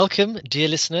Welcome, dear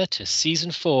listener, to Season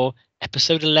 4,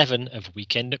 Episode 11 of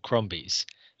Weekend at Crombie's.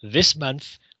 This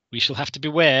month, we shall have to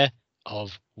beware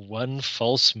of one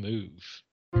false move.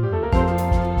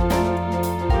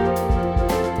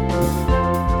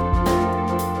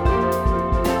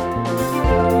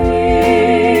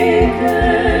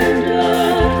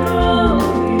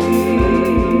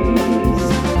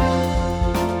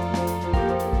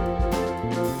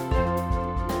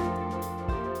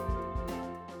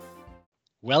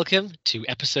 Welcome to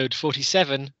episode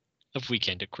 47 of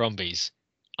Weekend at Crombie's.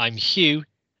 I'm Hugh,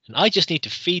 and I just need to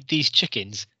feed these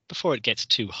chickens before it gets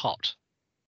too hot.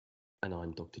 And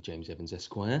I'm Dr. James Evans,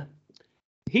 Esquire.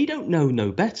 He don't know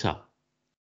no better.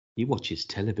 He watches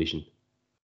television.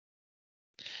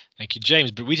 Thank you,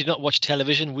 James. But we did not watch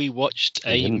television. We watched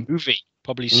a movie,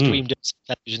 probably streamed on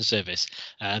a television service.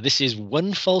 This is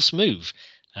One False Move.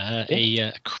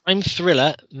 A crime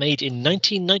thriller made in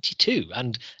 1992,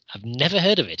 and I've never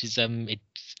heard of it. It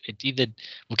either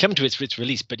will come to its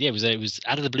release, but yeah, it was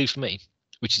out of the blue for me,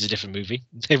 which is a different movie.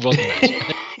 It wasn't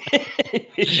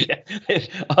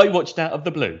that. I watched Out of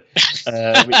the Blue.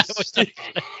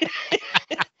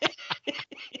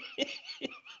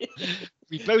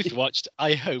 We both watched,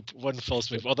 I hope, One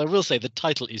False Move. Although I will say the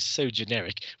title is so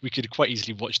generic, we could quite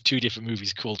easily watch two different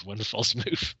movies called One False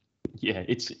Move.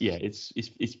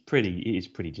 It's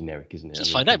pretty generic, isn't it?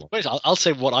 Just find out. I'll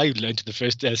say what I learned in the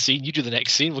first scene. You do the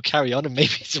next scene. We'll carry on, and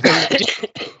maybe it's a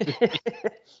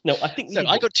No, I think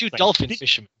I got two dolphin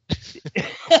fishermen,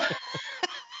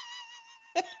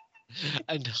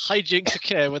 and hijinks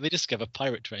occur when they discover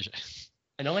pirate treasure.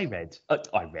 And I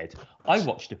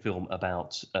watched a film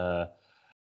about a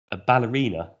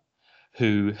ballerina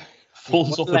who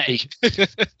falls off a beach.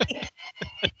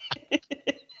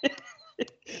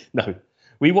 No,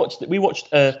 we watched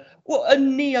a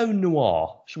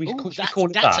neo-noir. Should we call it that?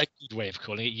 That's a good way of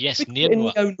calling it. Yes,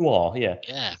 neo-noir. Neo-noir, yeah.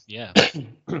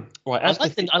 Right.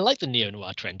 I like the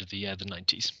neo-noir trend of the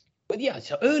 90s. But yeah,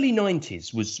 so early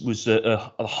 90s was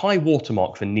a high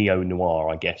watermark for neo-noir,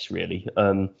 I guess, really.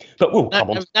 But we'll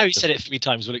come on. Now you said it 3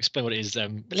 times. We'll explain what it is.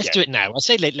 But let's do it now. I'll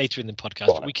say later in the podcast.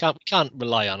 Right. But we can't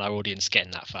rely on our audience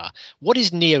getting that far. What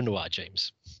is neo-noir,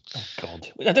 James? Oh God!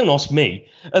 Don't ask me.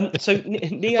 So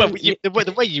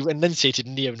the way you enunciated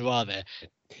neo-noir there,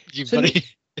 So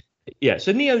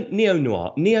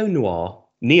neo-noir.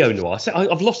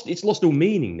 I've lost all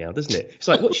meaning now, doesn't it? It's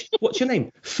like what's your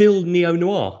name? Phil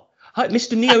Neo-Noir. Hi,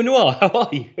 Mr. Neo-Noir. How are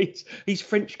you? He's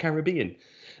French Caribbean.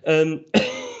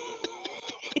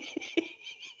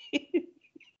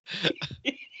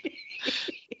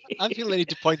 I feel I need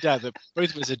to point out that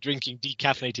both of us are drinking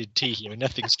decaffeinated tea here,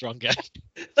 nothing stronger.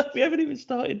 We haven't even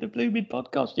started the blooming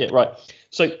podcast yet, right?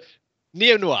 So,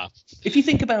 neo-noir. If you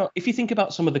think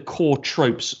about some of the core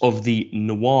tropes of the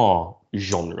noir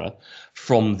genre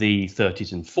from the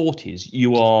 30s and 40s,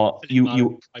 you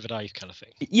private eye kind of thing.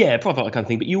 Yeah, private eye kind of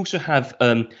thing. But you also have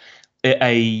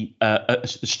a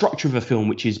structure of a film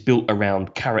which is built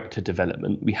around character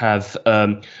development. We have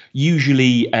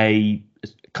usually a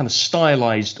kind of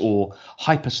stylized or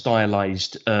hyper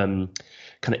stylized kind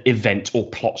of event or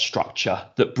plot structure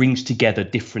that brings together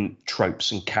different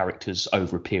tropes and characters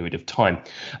over a period of time.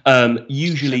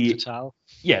 Usually,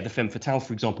 the femme fatale,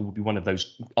 for example, would be one of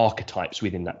those archetypes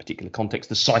within that particular context.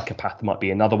 The psychopath might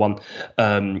be another one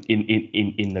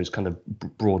in those kind of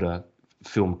broader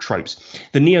film tropes.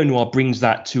 The neo-noir brings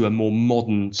that to a more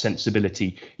modern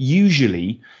sensibility,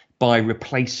 usually by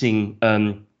replacing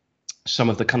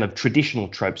some of the kind of traditional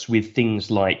tropes with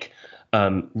things like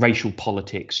racial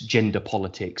politics, gender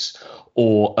politics,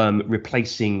 or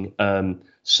replacing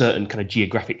certain kind of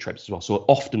geographic tropes as well. So I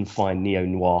often find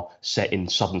neo-noir set in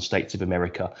southern states of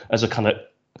America as a kind of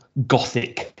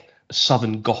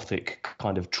southern gothic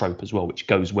kind of trope as well, which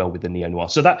goes well with the neo-noir.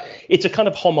 So that it's a kind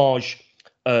of homage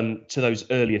to those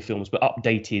earlier films, but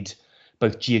updated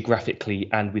both geographically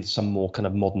and with some more kind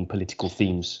of modern political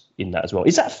themes in that as well.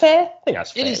 Is that fair? I think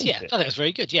that's fair. It is, yeah. I think that's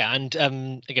very good, yeah. And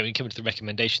again, we come to the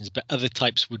recommendations, but other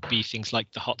types would be things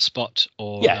like The Hot Spot,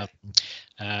 or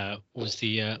was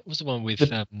the one with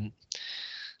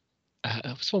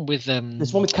there's one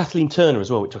with Kathleen Turner as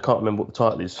well, which I can't remember what the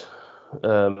title is.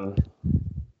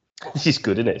 This is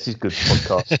good, isn't it? This is good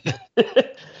podcast.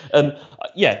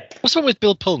 What's the one with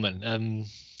Bill Pullman?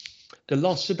 The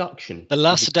Last Seduction. The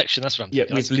Last Seduction, that's right. Yeah,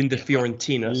 with Linda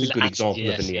Fiorentina. That's a good example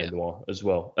of a neo-noir as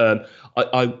well.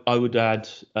 I would add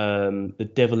The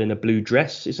Devil in a Blue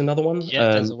Dress is another one.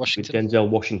 Yeah, with Denzel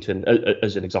Washington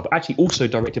as an example. Actually, also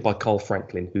directed by Carl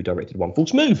Franklin, who directed One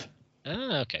False Move.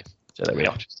 Ah, okay. So there we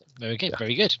are. Very good,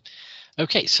 very good.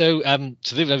 Okay, so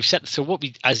we've set. So what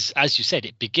we, as you said,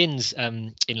 it begins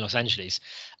in Los Angeles.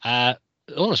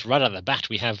 almost right out of the bat,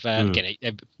 we have again.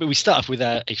 We start off with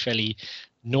a fairly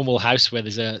normal house where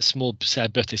there's a small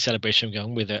birthday celebration going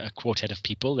on with a quartet of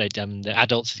people. The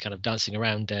adults are kind of dancing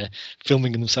around,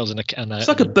 filming themselves it's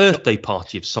like a birthday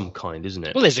party of some kind, isn't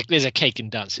it? Well, there's a cake and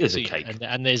dancing. There's a cake,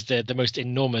 and there's the most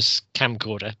enormous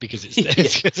camcorder because it's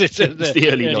it's the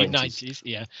early 90s.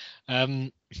 Yeah,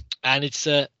 and it's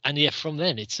from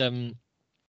then it's what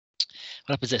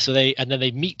happens there? So then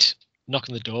they meet. Knock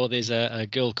on the door. There's a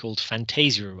girl called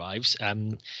Fantasia arrives,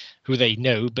 who they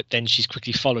know, but then she's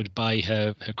quickly followed by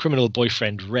her criminal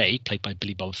boyfriend Ray, played by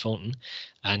Billy Bob Thornton,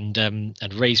 and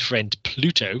Ray's friend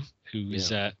Pluto, who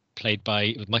is played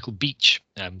by Michael Beach,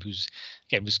 who's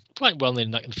again was quite well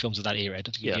known in the films of that era. I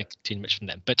don't think you get too much from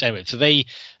them, but anyway, so they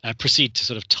proceed to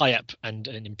sort of tie up and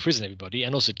imprison everybody,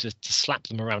 and also to slap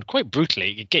them around quite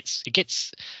brutally. It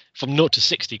gets from 0 to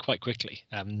 60 quite quickly,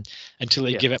 until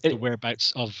they give up the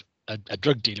whereabouts of a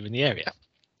drug dealer in the area.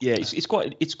 Yeah, it's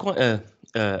quite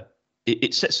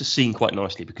it sets the scene quite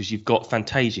nicely because you've got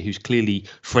Fantasia, who's clearly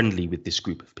friendly with this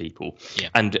group of people,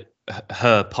 and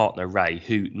her partner Ray,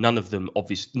 who none of them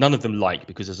like,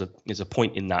 because there's a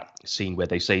point in that scene where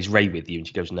they say, "Is Ray with you?" and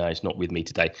she goes, "No, he's not with me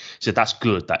today." So that's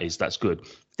good. That's good.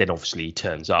 Then obviously he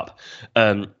turns up.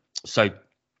 So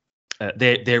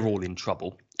they're all in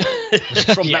trouble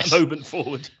from that moment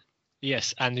forward.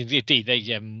 Yes, and indeed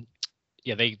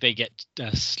they get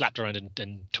slapped around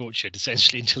and tortured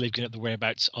essentially until they've got the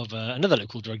whereabouts of another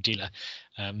local drug dealer.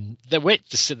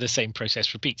 The same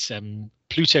process repeats.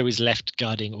 Pluto is left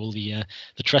guarding all the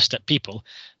trussed up people,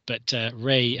 but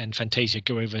Ray and Fantasia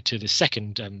go over to the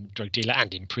second drug dealer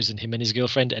and imprison him and his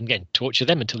girlfriend, and again torture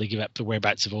them until they give up the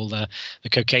whereabouts of all the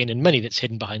cocaine and money that's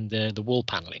hidden behind the wall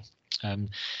paneling.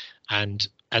 And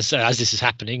as this is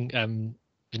happening,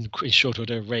 in short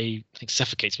order, Ray, I think,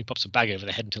 suffocates him, pops a bag over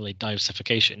their head until they die of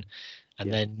suffocation.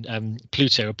 And then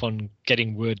Pluto, upon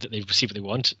getting word that they've received what they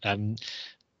want,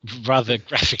 rather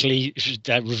graphically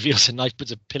reveals a knife,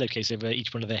 puts a pillowcase over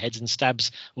each one of their heads, and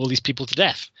stabs all these people to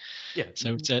death. Yeah.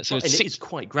 So it's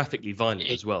quite graphically violent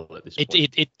as well at this point.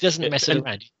 It doesn't mess it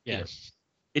around. Yeah.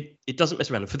 It doesn't mess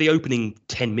around. For the opening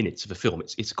 10 minutes of a film,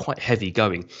 it's quite heavy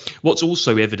going. What's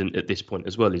also evident at this point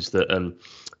as well is that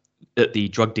at the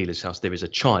drug dealer's house there is a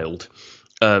child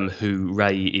who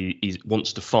Ray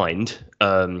wants to find,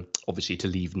 obviously to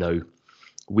leave no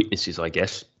witnesses, I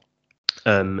guess.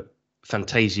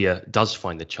 Fantasia does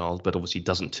find the child, but obviously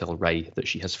doesn't tell Ray that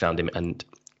she has found him, and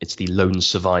it's the lone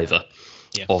survivor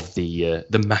of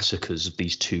the massacres of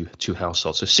these two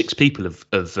households. So 6 people have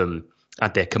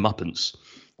had their comeuppance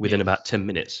within about 10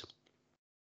 minutes.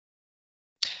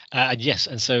 Yes,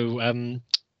 and so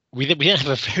we then have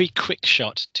a very quick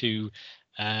shot to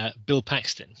Bill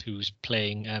Paxton, who's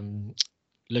playing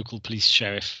local police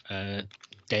sheriff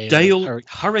Dale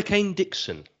Hurricane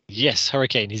Dixon. Yes,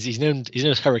 Hurricane. He's known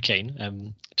as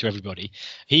Hurricane to everybody.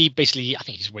 He basically, I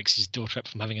think, he just wakes his daughter up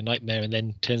from having a nightmare and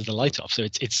then turns the light off. So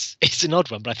it's an odd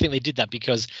one, but I think they did that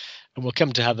because, and we'll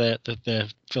come to how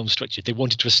the film structured. They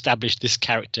wanted to establish this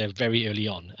character very early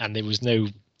on, and there was no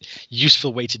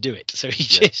useful way to do it. So he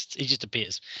just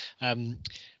appears.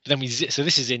 But then so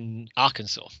this is in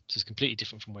Arkansas, so it's completely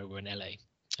different from where we're in LA.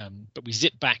 But we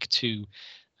zip back to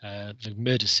the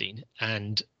murder scene,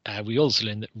 and we also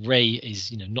learn that Ray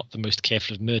is, not the most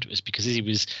careful of murderers, because as he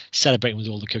was celebrating with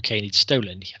all the cocaine he'd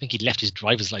stolen, I think he'd left his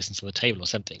driver's license on the table or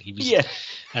something. He was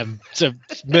so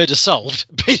murder solved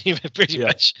pretty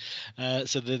much.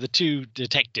 So the two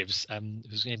detectives,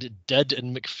 who's named Dud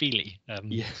and McFeely.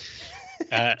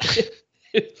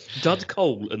 Dud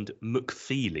Cole and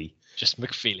McFeely. Just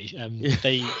McFeely.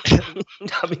 They,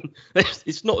 I mean,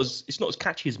 it's not as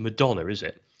catchy as Madonna, is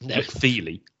it? No.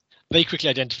 McFeely. They quickly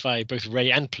identify both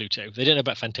Ray and Pluto. They don't know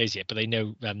about Fantasia, but they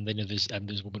know there's a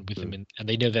woman with them, and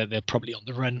they know that they're probably on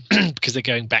the run because they're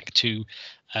going back to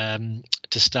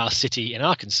Star City in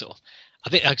Arkansas. I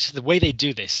think actually the way they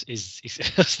do this is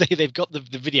they've got the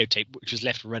videotape which was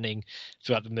left running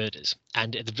throughout the murders,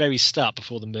 and at the very start,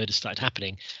 before the murders started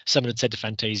happening, someone had said to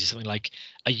Fantasia something like,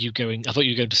 "Are you going? I thought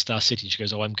you were going to Star City." She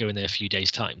goes, "Oh, I'm going there a few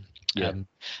days' time." Yeah.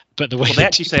 But the way they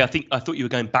actually say, "I thought you were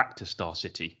going back to Star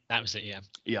City." That was it. Yeah.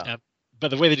 Yeah. But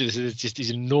the way they do this is it's just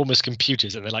these enormous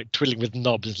computers, and they're like twiddling with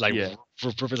knobs. It's like,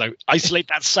 like isolate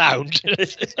that sound.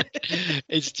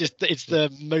 It's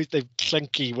the most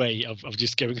clunky way of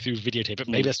just going through videotape. But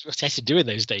maybe that's what they had to do in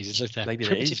those days. It's like that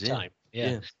primitive time.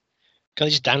 Yeah. Can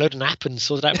they just download an app and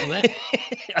sort it out from there?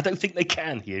 I don't think they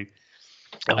can, Hugh.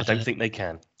 I don't think they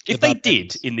can. If they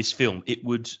did in this film, it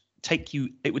would take you.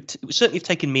 It would certainly have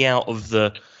taken me out of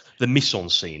the mise en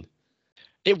scene.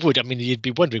 It would. I mean, you'd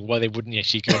be wondering why they wouldn't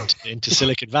actually go into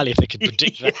Silicon Valley if they could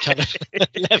predict that kind of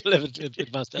level of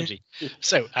advanced energy.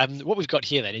 So, what we've got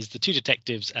here then is the two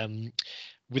detectives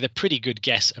with a pretty good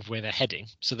guess of where they're heading.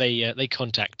 So they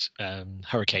contact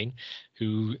Hurricane,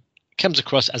 who comes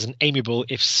across as an amiable,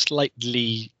 if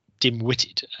slightly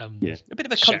dim-witted. A bit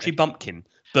of a country bumpkin,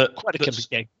 but quite a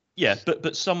country. Yeah,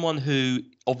 but someone who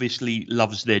obviously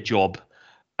loves their job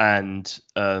and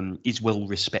is well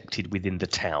respected within the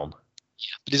town.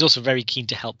 Yeah, but he's also very keen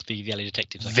to help the LA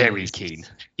detectives. Very keen.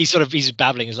 He's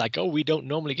babbling. He's like, "Oh, we don't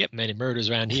normally get many murders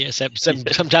around here.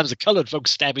 Sometimes the coloured folks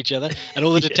stab each other, and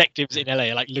all the detectives in LA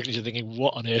are like looking at each other, thinking,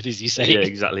 "What on earth is he saying?" Yeah,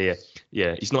 exactly.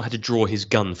 Yeah. He's not had to draw his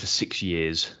gun for 6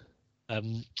 years.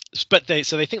 But they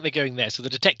think they're going there. So the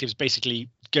detectives basically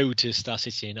go to Star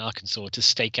City in Arkansas to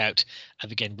stake out,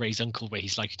 and again, Ray's uncle, where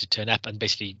he's likely to turn up, and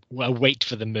basically wait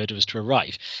for the murderers to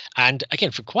arrive. And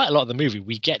again, for quite a lot of the movie,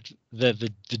 we get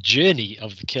the journey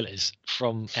of the killers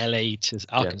from LA to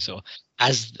Arkansas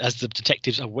as the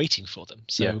detectives are waiting for them.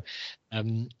 So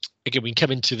again, we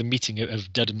come into the meeting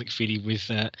of Dud and McFeely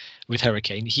with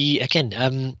Hurricane. He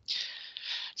again.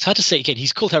 It's hard to say. Again,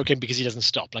 he's called Hurricane because he doesn't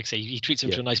stop. Like I say, he treats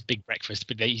them to a nice big breakfast,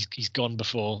 but he's gone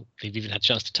before they've even had a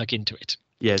chance to tuck into it.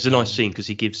 Yeah, it's a nice scene because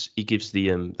he gives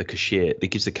the cashier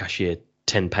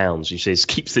 £10. He says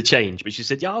keeps the change, but she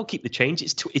said, "Yeah, I'll keep the change.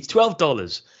 It's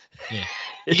 $12." Yeah,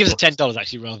 he gives it $10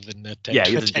 actually rather than £10. Yeah,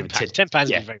 he doesn't give it £10 would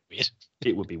be very weird.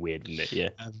 It would be weird, wouldn't it? Yeah.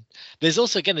 There's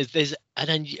also again there's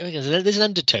an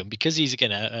undertone because he's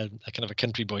again a kind of a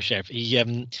country boy sheriff. He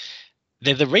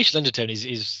The racial undertone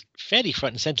is fairly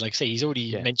front and center. Like I say, he's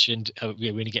already mentioned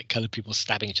we're going to get colored people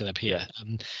stabbing each other up here.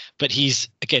 But he's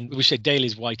again, we say Dale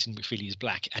is white and McFeely is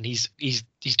black, and he's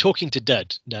talking to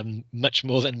Dud much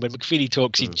more than when McFeely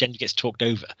talks. He generally gets talked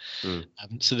over.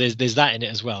 So there's that in it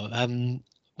as well.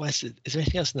 Is there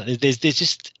anything else in that? There's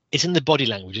just it's in the body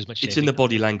language as much. It's in the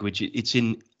body language. It's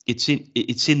in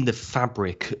the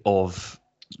fabric of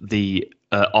the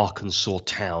Arkansas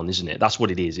town, isn't it? That's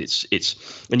what it is. It's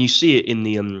and you see it in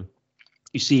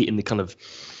the kind of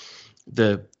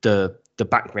the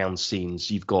background scenes.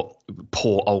 You've got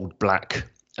poor old black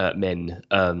men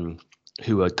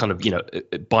who are kind of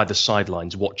by the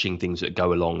sidelines watching things that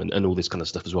go along and all this kind of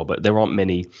stuff as well. But there aren't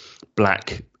many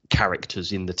black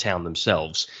characters in the town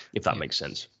themselves, if that makes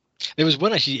sense. There was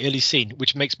one actually early scene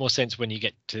which makes more sense when you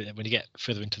get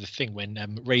further into the thing,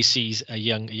 when Ray sees a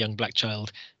young black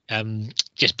child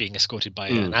just being escorted by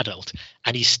an adult,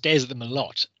 and he stares at them a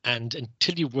lot, and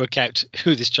until you work out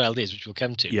who this child is, which we'll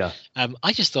come to,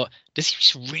 I just thought, does he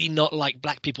just really not like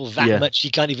black people that much he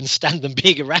can't even stand them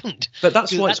being around? But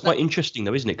that's why it's quite interesting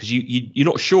though, isn't it? Because you're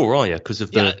not sure, are you, because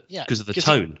of the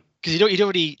tone. Because he'd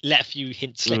already let a few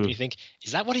hints slip, and you think,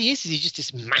 is that what he is? Is he just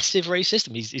this massive racist?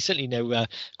 I mean, he's certainly no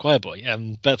choir boy.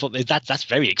 But I thought that's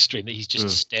very extreme, that he's just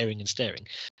staring and staring.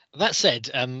 That said,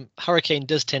 Hurricane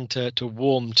does tend to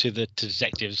warm to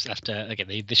detectives after, again,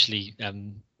 they initially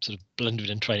sort of blundered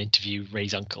and try and interview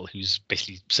Ray's uncle, who's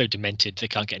basically so demented they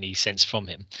can't get any sense from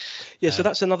him. Yeah, so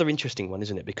that's another interesting one,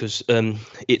 isn't it? Because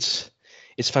it's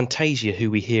Fantasia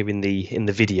who we hear in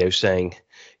the video saying,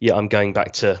 "Yeah, I'm going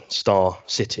back to Star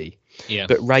City." Yeah.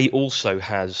 But Ray also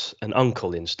has an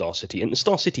uncle in Star City, and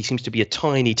Star City seems to be a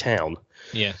tiny town.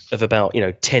 Of about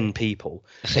 10 people,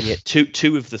 and yet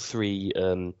two of the three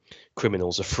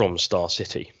criminals are from Star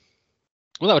City.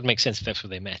 Well, that would make sense if that's where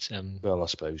they met. Well, I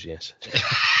suppose yes.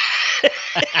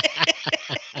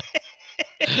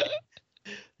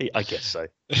 I guess so.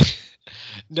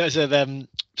 No, so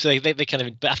they kind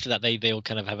of, but after that they all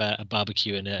kind of have a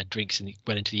barbecue and drinks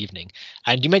well into the evening.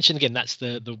 And you mentioned again that's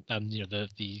the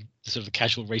sort of the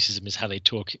casual racism is how they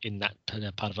talk in that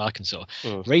part of Arkansas.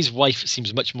 Ray's wife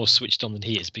seems much more switched on than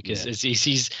he is, because as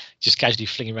he's just casually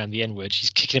flinging around the N-word, she's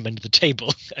kicking him under the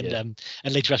table, and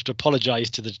later has to apologize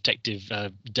to the detective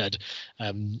Dud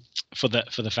for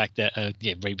the fact that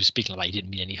Ray was speaking like he didn't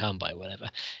mean any harm by it, or whatever.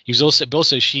 He was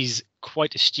also she's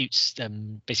quite astute,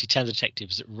 basically telling the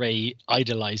detectives that Ray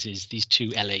idolizes these two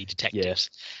LA detectives,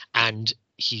 and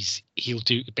he'll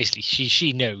do basically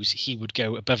she knows he would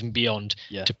go above and beyond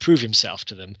to prove himself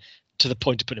to them, to the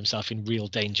point to put himself in real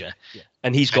danger.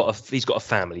 And he's got a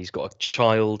family, he's got a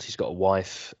child, he's got a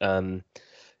wife.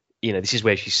 This is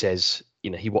where she says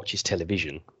he watches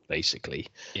television basically.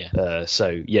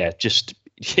 Just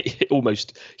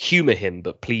almost humor him,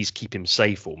 but please keep him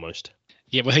safe almost.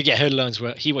 Yeah, well, her lines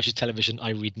were, he watches television, I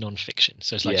read non-fiction.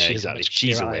 So it's like she's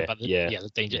aware about the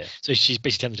danger. Yeah. So she's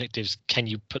basically telling the detectives, can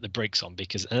you put the brakes on?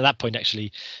 Because at that point,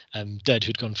 actually, Dud,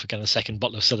 who'd gone for kind of a second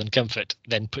bottle of Southern Comfort,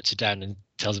 then puts it down and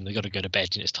tells them they've got to go to bed.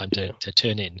 It's time to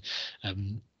turn in.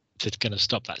 kind of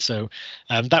stop that. So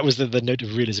that was the note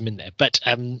of realism in there. But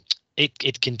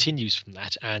it continues from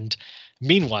that. And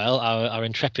meanwhile, our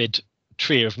intrepid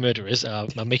trio of murderers are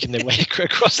making their way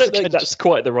across the country. That's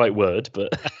quite the right word,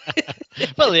 but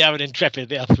well, they are an intrepid.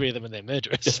 They are three of them, and they're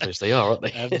murderers. I suppose they are, aren't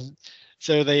they?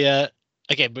 So they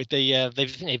again, but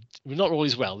they've not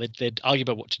always well. They'd argue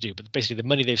about what to do, but basically the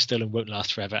money they've stolen won't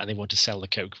last forever, and they want to sell the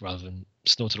coke rather than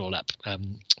snort it all up.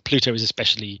 Pluto is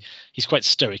he's quite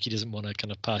stoic. He doesn't want to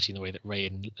kind of party in the way that Ray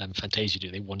and Fantasia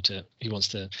do. He wants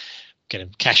to kind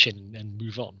of cash in and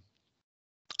move on.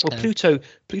 Well,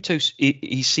 Pluto's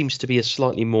he seems to be a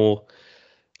slightly more.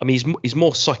 I mean, he's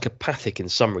more psychopathic in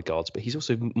some regards, but he's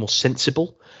also more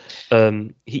sensible.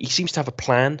 He seems to have a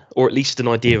plan, or at least an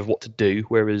idea of what to do.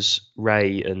 Whereas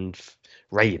Ray in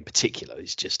particular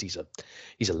is just he's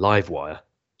a live wire.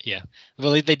 Yeah,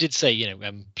 well, they did say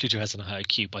Pluto has a higher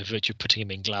IQ by virtue of putting him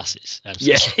in glasses.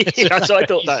 So I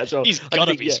thought that as well. He's got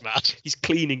to be smart. He's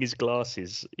cleaning his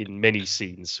glasses in many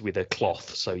scenes with a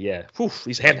cloth. So yeah,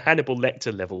 he's Hannibal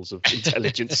Lecter levels of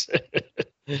intelligence.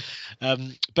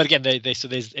 But again, so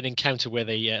there's an encounter where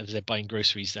they're buying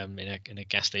groceries in a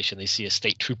gas station. They see a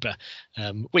state trooper,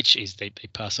 which is they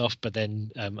pass off. But then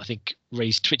I think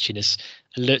Ray's twitchiness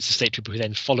alerts the state trooper, who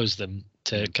then follows them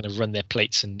to kind of run their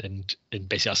plates and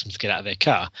basically ask them to get out of their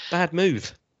car. Bad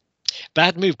move,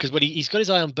 because he's got his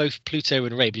eye on both Pluto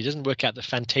and Ray, but he doesn't work out that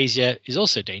Fantasia is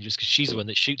also dangerous because she's the one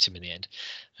that shoots him in the end,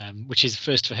 which is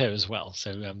first for her as well.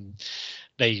 So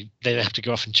they have to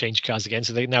go off and change cars again.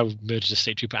 So they now murdered a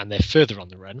state trooper, and they're further on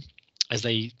the run as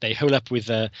they hole up with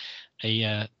I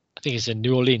think it's in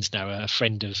New Orleans now, a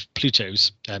friend of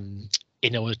Pluto's,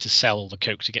 in order to sell the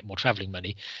coke to get more traveling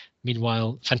money.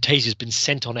 Meanwhile, Fantasia's been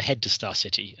sent on ahead to Star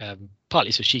City,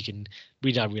 partly so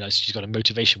we now realise she's got a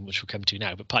motivation, which we'll come to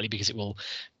now, but partly because it will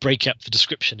break up the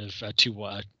description of two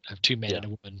men and a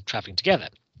woman travelling together.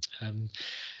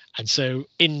 And so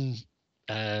in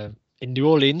New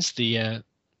Orleans, the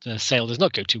sale does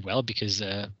not go too well because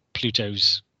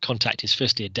Pluto's contact is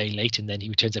firstly a day late, and then he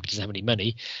turns up, he doesn't have any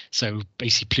money. So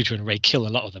basically Pluto and Ray kill a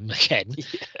lot of them again.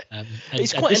 Yeah.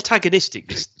 It's quite antagonistic,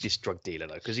 this drug dealer,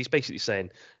 though, because he's basically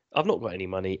saying, I've not got any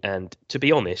money, and to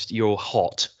be honest, you're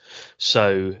hot,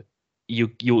 so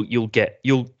you'll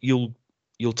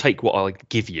take what I'll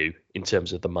give you in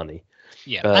terms of the money.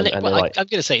 Yeah, I'm going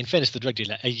to say, in fairness to the drug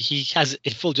dealer, he has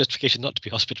a full justification not to be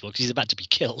hospitable because he's about to be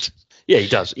killed. Yeah, he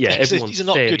does. Yeah, these are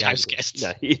not good house guests.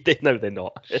 No, they're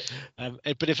not.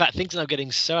 But in fact, things are now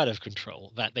getting so out of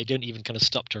control that they don't even kind of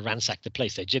stop to ransack the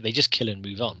place. They just kill and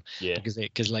move on. Yeah.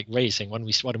 Because like Ray is saying, why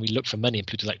don't we look for money? And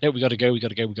Pluto's like, no, we got to go. We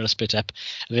got to split up.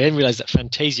 And they then realize that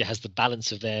Fantasia has the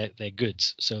balance of their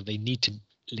goods, so they need to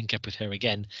link up with her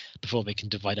again before they can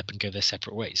divide up and go their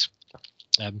separate ways.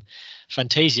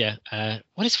 Fantasia,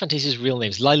 what is Fantasia's real name?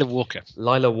 It's Lila Walker.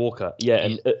 Lila Walker, yeah,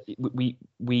 and we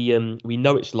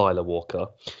know it's Lila Walker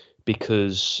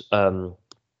because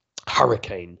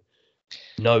Hurricane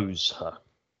knows her.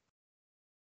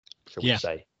 Shall we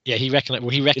say? Yeah, he recognized.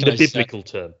 Well, he in recognized the biblical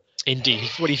term. Indeed.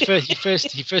 Well, he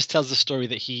first tells the story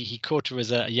that he caught her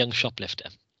as a young shoplifter.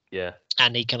 Yeah.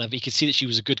 And he could see that she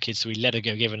was a good kid, so he let her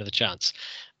go, gave her another chance.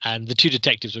 And the two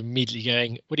detectives were immediately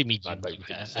going, "What do you mean,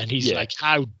 And he's like,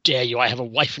 "How dare you? I have a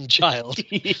wife and child."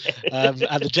 And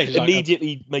the detectives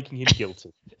immediately making him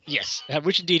guilty. Yes,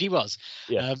 which indeed he was.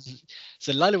 Yeah.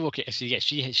 So Lila Walker, actually,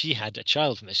 she had a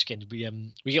child from this. Again, we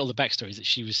get all the backstories that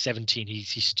she was 17. He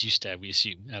seduced her, we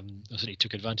assume. Or certainly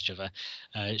took advantage of her.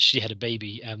 She had a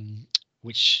baby,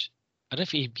 which I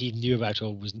don't know if he knew about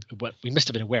or was what we must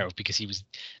have been aware of, because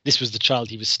this was the child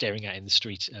he was staring at in the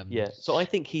street. So I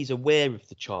think he's aware of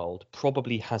the child,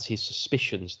 probably has his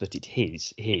suspicions that it's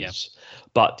his,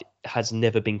 but has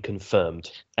never been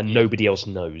confirmed, and nobody else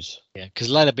knows. Yeah,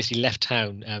 because Lila basically left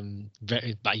town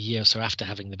about a year or so after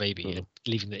having the baby,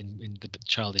 leaving the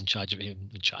child in charge of him.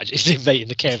 In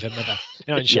the care of her mother.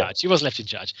 Not in charge. He was left in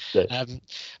charge. Yeah.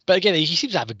 But again, he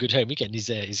seems to have a good home. Again,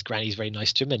 his granny's very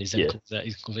nice to him, and his uncle's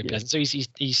very pleasant. So he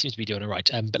seems to be doing all right.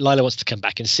 But Lila wants to come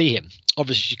back and see him.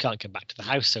 Obviously, she can't come back to the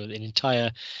house, so an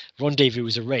entire rendezvous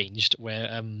is arranged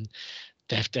where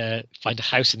they have to find a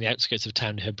house in the outskirts of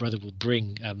town. Her brother will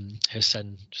bring her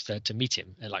son to meet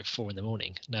him at like 4 a.m.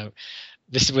 Now,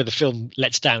 this is where the film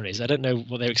lets down. I don't know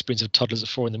what their experience of toddlers at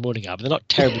 4 a.m. are, but they're not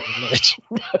terribly knowledge.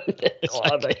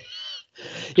 Are they?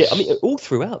 Yeah, I mean, all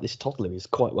throughout, this toddler is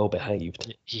quite well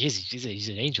behaved. He is. He's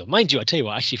an angel, mind you. I tell you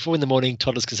what, actually, 4 a.m.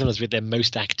 toddlers can sometimes be their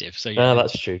most active. So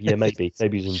that's true. Yeah, maybe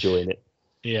he's enjoying it.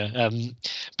 Yeah.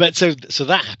 But so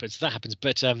that happens.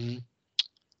 But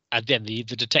and then the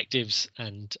detectives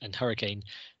and Hurricane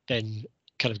then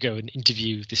kind of go and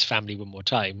interview this family one more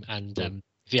time, and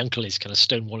the uncle is kind of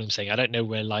stonewalling him, saying, "I don't know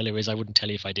where Lila is. I wouldn't tell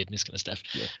you if I did," and this kind of stuff.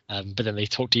 Yeah. But then they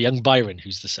talk to young Byron,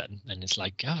 who's the son, and it's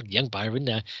like, "Oh, young Byron,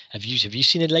 have you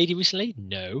seen a lady recently?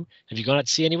 No. Have you gone out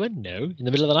to see anyone? No. In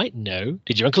the middle of the night? No.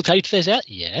 Did your uncle tell you to this out?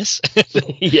 Yes."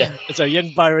 Yeah. And so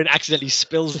young Byron accidentally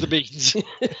spills the beans.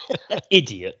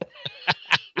 Idiot.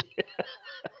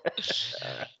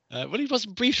 Well, he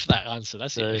wasn't briefed for that answer.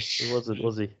 That's No, it. he wasn't,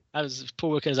 was he? That was poor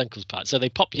work on his uncle's part. So they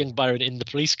pop young Byron in the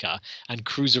police car and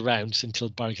cruise around until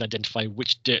Byron can identify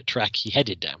which dirt track he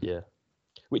headed down. Yeah,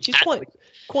 which is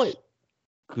quite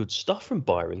good stuff from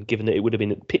Byron, given that it would have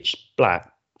been pitch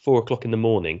black, 4 o'clock in the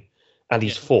morning, and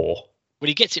he's 4. Well,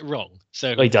 he gets it wrong.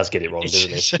 So he does get it wrong,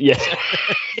 doesn't he? Yeah.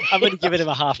 I'm going to give him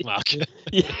a half mark.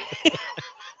 Yeah.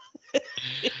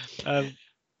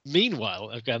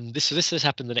 Meanwhile, this has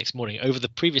happened the next morning. Over the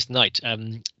previous night,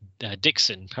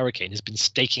 Dixon Hurricane has been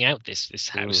staking out this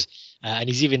house, and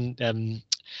he's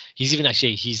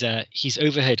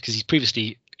overheard, because he's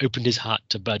previously opened his heart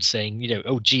to Bud, saying,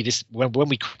 "Oh, gee, when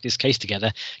we crack this case together,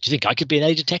 do you think I could be an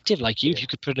A detective like you if you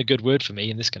could put in a good word for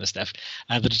me?" and this kind of stuff.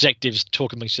 The detectives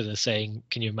talk amongst each other, saying,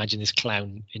 "Can you imagine this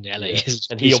clown in LA?" Yeah.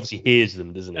 And he obviously hears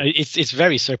them, doesn't he? It's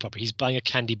very soap opera. He's buying a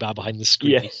candy bar behind the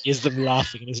screen. Yeah. He hears them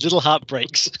laughing, and his little heart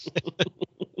breaks.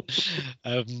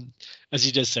 As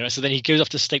he does so. So then he goes off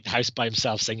to stake the house by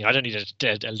himself, saying, "I don't need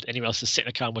anyone else to sit in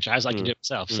a car and watch a house. I can do it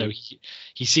myself." So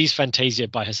he sees Fantasia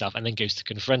by herself and then goes to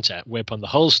confront her, whereupon the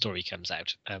whole story comes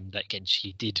out. That again,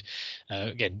 she did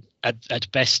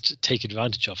at best take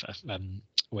advantage of her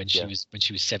when she was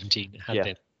 17.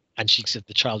 And she said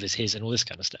the child is his and all this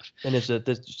kind of stuff. And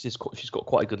she's got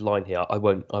quite a good line here. I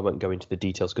won't go into the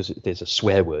details because there's a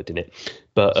swear word in it,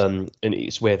 but and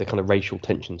it's where the kind of racial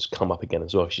tensions come up again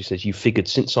as well. She says, "You figured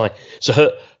so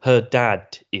her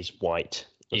dad is white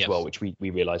as well, which we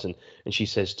realise, and she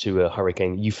says to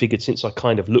Hurricane, 'You figured since I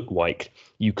kind of look white,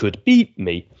 you could beat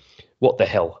me. What the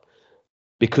hell?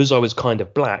 Because I was kind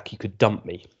of black, you could dump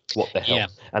me. What the hell?'" Yeah.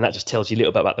 And that just tells you a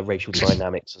little bit about the racial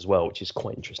dynamics as well, which is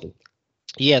quite interesting.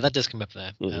 Yeah, that does come up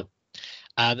there.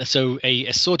 Mm-hmm. So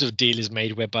a sort of deal is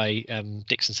made whereby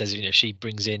Dixon says, if she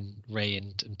brings in Ray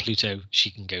and Pluto,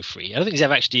 she can go free. I don't think he's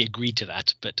ever actually agreed to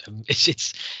that, but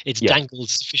it's dangled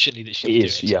sufficiently that she can do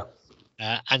it.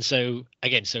 Yeah. And so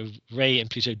again, Ray and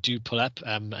Pluto do pull up,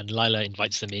 and Lila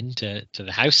invites them into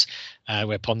the house,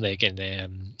 whereupon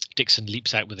Dixon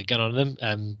leaps out with a gun on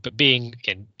them, but being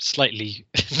again slightly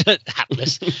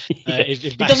hapless.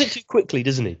 He does it too quickly,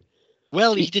 doesn't he?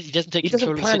 Well, he doesn't take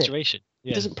control of the situation.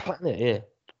 He doesn't plan it, yeah.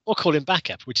 Or call him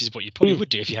backup, which is what you probably would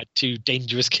do if you had 2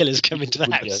 dangerous killers come into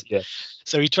the house. Yeah.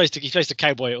 So he tries to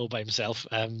cowboy it all by himself.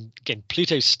 Again,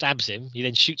 Pluto stabs him. He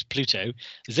then shoots Pluto.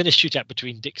 There's then a shootout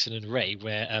between Dixon and Ray,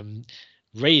 where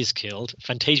Ray is killed.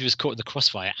 Fantasia is caught in the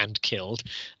crossfire and killed,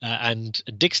 and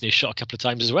Dixon is shot a couple of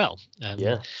times as well.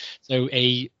 So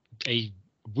a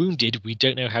wounded, we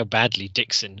don't know how badly,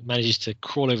 Dixon manages to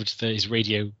crawl over to his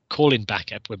radio, call in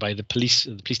backup, whereby the police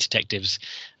detectives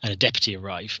and a deputy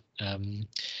arrive,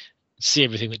 see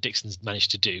everything that Dixon's managed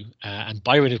to do, and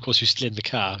Byron, of course, who's still in the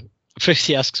car, first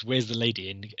he asks, "Where's the lady?"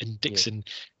 and Dixon,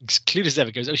 clueless as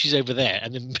ever, goes, "Oh, she's over there,"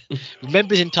 and then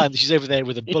remembers in time that she's over there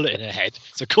with a bullet in her head,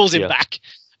 so calls him back.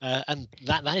 And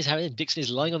that is how it ends. Dixon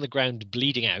is lying on the ground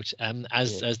bleeding out,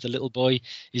 as the little boy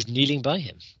is kneeling by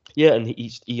him. Yeah, and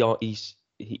he's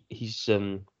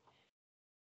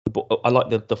I like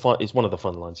the fun. It's one of the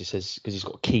fun lines. He says, because he's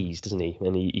got keys, doesn't he?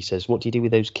 And he says, "What do you do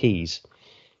with those keys?"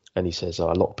 And he says,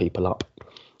 "I lock people up."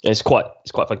 And it's quite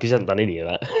fun because he hasn't done any of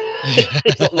that.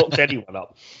 He's not locked anyone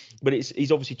up, but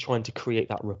he's obviously trying to create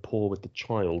that rapport with the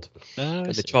child.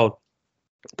 The child,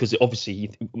 because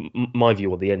obviously my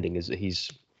view of the ending is that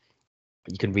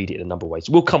you can read it in a number of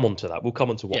ways. We'll come on to that. We'll come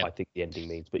on to what I think the ending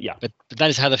means. But yeah. But that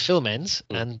is how the film ends,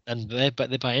 and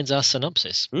thereby ends our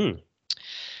synopsis. So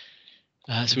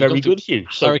very good, Hugh.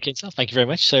 Hurricane stuff. Thank you very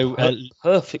much. So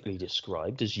perfectly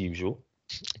described as usual.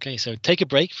 Okay, so take a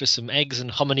break for some eggs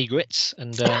and hominy grits,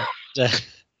 and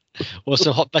or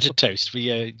some hot buttered toast.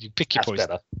 You pick your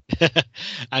poison.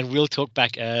 And we'll talk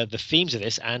back the themes of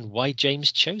this and why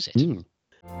James chose it.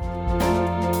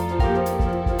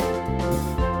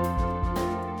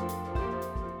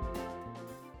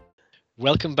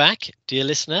 Welcome back, dear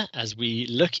listener, as we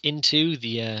look into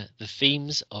the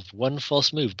themes of One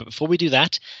False Move. But before we do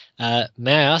that,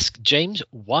 may I ask, James,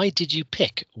 why did you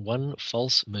pick One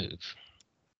False Move?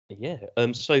 Yeah,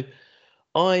 so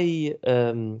I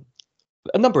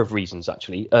a number of reasons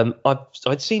actually.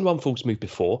 I'd seen One False Move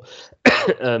before,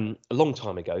 a long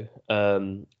time ago.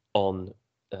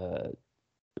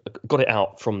 Got it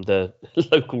out from the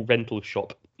local rental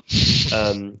shop.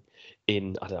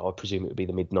 in, I don't know, I presume it would be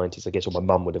the mid-90s, I guess, or my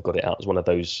mum would have got it out as one of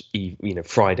those,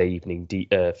 Friday evening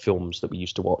films that we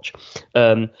used to watch.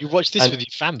 You watched this with your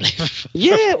family?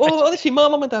 Yeah, well, honestly, my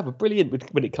mum and dad were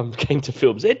brilliant when it came to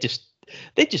films. They'd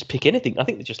just pick anything. I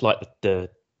think they just like the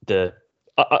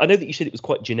I know that you said it was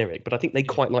quite generic, but I think they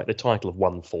quite like the title of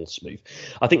One False Move.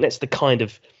 I think that's the kind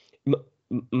of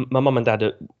my mum and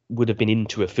dad would have been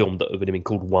into a film that would have been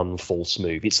called One False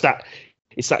Move. It's that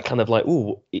kind of like,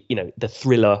 the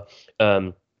thriller,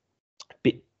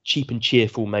 bit cheap and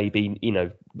cheerful, maybe.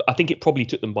 I think it probably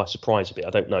took them by surprise a bit. I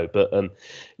don't know, but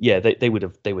they would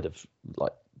have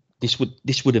like. This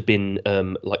would have been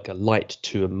like a light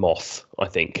to a moth, I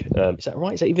think. Is that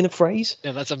right? Is that even a phrase?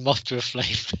 Yeah, that's a moth to a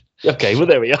flame. Okay, well,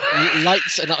 there we are.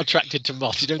 Lights are not attracted to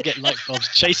moths. You don't get light bulbs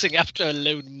chasing after a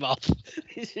lone moth.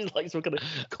 This is like some kind of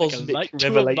cosmic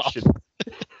revelation.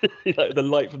 Like the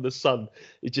light from the sun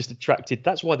is just attracted.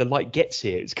 That's why the light gets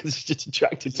here. It's because it's just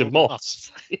attracted to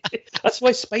moths. That's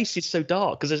why space is so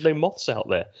dark, because there's no moths out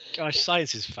there. Gosh,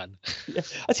 science is fun. Yeah,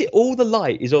 I see. All the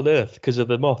light is on Earth because of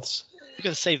the moths. You've got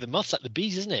to save the moths like the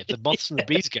bees, isn't it? If the moths and the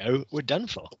bees go, we're done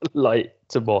for. Light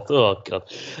to moth. Oh god.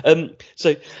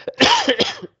 So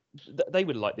they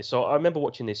would like this. So I remember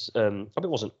watching this. I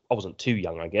wasn't too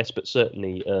young, I guess, but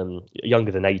certainly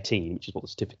younger than 18, which is what the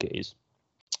certificate is.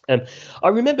 I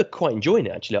remember quite enjoying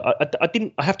it, actually.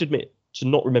 I have to admit to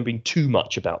not remembering too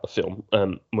much about the film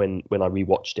when I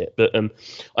rewatched it, but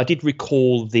I did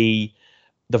recall the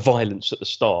violence at the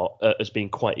start as being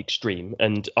quite extreme,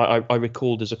 and I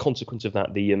recalled as a consequence of that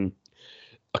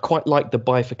I quite like the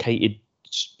bifurcated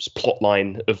plot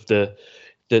line of the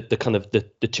kind of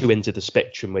the two ends of the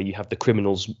spectrum, where you have the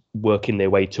criminals working their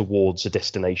way towards a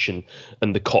destination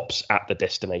and the cops at the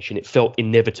destination. It felt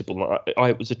inevitable.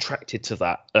 I was attracted to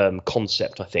that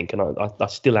concept, I think, and I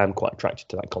still am quite attracted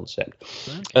to that concept.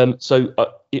 Okay. So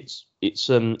it's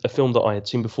a film that I had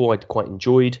seen before. I'd quite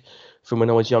enjoyed from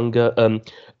when I was younger.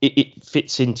 It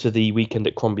fits into the Weekend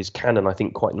at Crombie's canon, I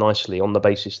think, quite nicely, on the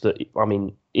basis that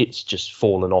it's just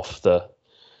fallen off the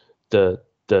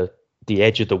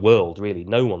edge of the world, really.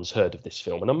 No one's heard of this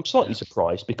film, and I'm slightly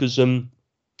surprised because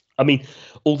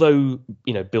although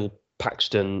Bill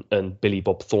Paxton and Billy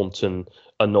Bob Thornton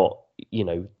are not,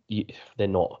 they're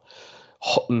not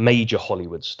major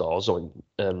Hollywood stars,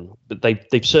 but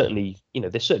they've certainly,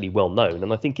 they're certainly well known.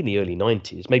 And I think in the early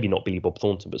 90s, maybe not Billy Bob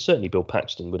Thornton, but certainly Bill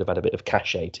Paxton would have had a bit of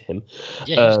cachet to him.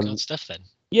 Yeah, he's got stuff then.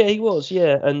 Yeah, he was.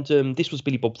 Yeah, and this was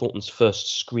Billy Bob Thornton's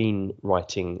first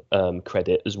screenwriting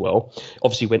credit as well.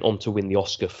 Obviously, went on to win the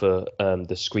Oscar for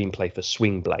the screenplay for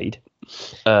Swing Blade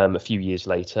a few years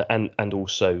later, and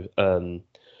also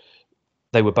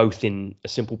they were both in A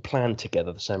Simple Plan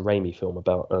together, the Sam Raimi film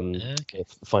about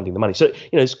finding the money. So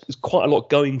there's quite a lot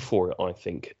going for it, I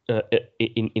think,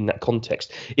 in that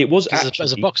context. It was actually,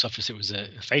 as a box office, it was a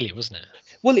failure, wasn't it?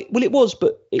 Well, it was,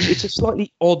 but it's a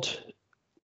slightly odd.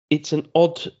 It's an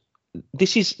odd.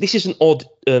 This is an odd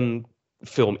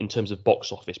film in terms of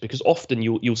box office, because often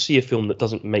you'll see a film that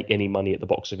doesn't make any money at the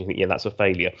box office and you think, yeah, that's a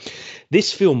failure.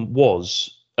 This film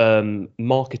was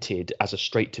marketed as a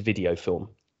straight-to-video film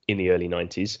in the early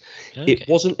 90s. Okay. It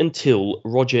wasn't until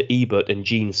Roger Ebert and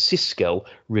Gene Siskel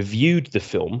reviewed the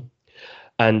film,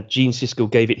 and Gene Siskel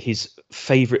gave it his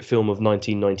favourite film of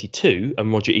 1992,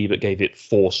 and Roger Ebert gave it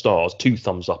 4 stars, 2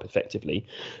 thumbs up, effectively,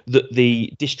 that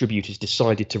the distributors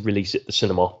decided to release it at the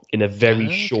cinema in a very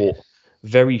short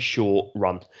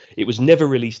run. It was never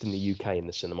released in the UK in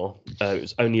the cinema. It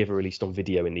was only ever released on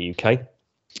video in the UK.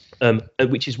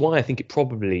 Which is why I think it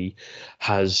probably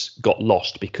has got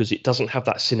lost, because it doesn't have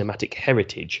that cinematic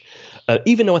heritage,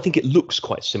 even though I think it looks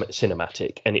quite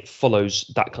cinematic, and it follows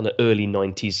that kind of early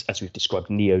 90s, as we've described,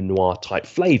 neo-noir type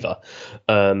flavour.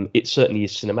 It certainly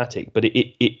is cinematic, but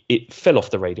it fell off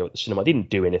the radar at the cinema. It didn't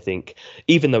do anything,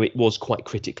 even though it was quite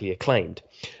critically acclaimed.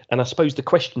 And I suppose the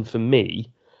question for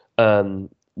me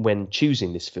when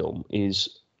choosing this film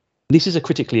is, this is a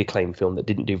critically acclaimed film that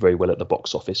didn't do very well at the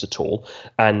box office at all,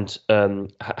 and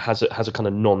has a kind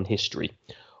of non-history.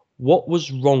 What was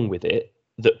wrong with it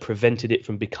that prevented it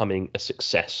from becoming a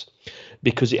success?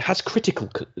 Because it has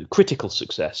critical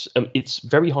success. It's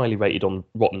very highly rated on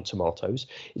Rotten Tomatoes.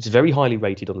 It's very highly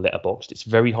rated on Letterboxd. It's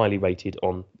very highly rated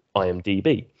on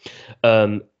IMDb.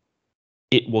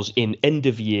 It was in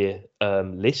end-of-year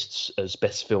lists as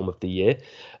best film of the year.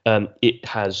 It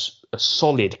has a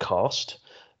solid cast.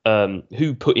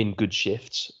 Who put in good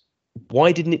shifts.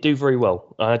 Why didn't it do very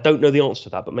well? I don't know the answer to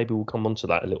that, but maybe we'll come on to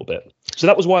that a little bit. So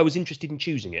that was why I was interested in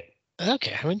choosing it.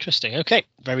 Okay, how interesting. Okay,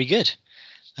 very good.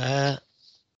 Where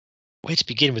to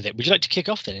begin with it? Would you like to kick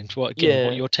off then into what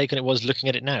your take on it was, looking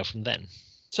at it now from then?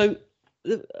 So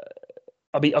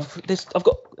I mean, I've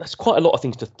got there's quite a lot of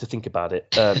things to think about it,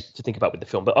 to think about with the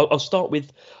film. But I'll start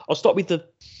with the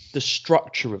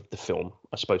structure of the film,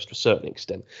 I suppose, to a certain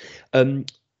extent.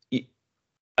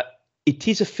 It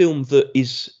is a film that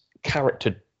is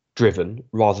character driven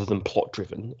rather than plot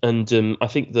driven, and I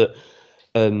think that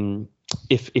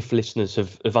if listeners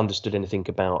have understood anything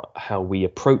about how we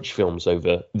approach films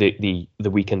over the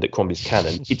weekend at Crombie's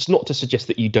Canon, it's not to suggest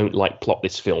that you don't like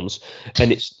plotless films,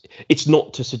 and it's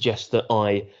not to suggest that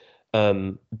I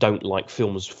don't like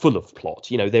films full of plot.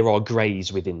 You know, there are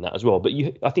greys within that as well, but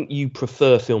I think you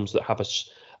prefer films that have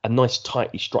a nice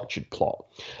tightly structured plot.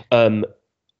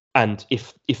 And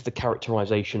if the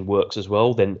characterization works as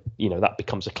well, then, you know, that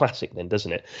becomes a classic then,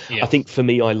 doesn't it? Yeah. I think for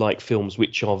me, I like films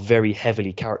which are very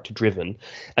heavily character driven.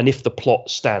 And if the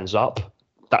plot stands up,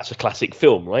 that's a classic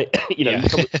film, right? You know, you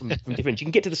come from different, you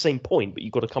can get to the same point, but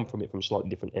you've got to come from it from slightly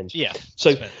different ends. Yeah.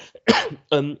 So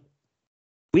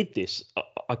with this,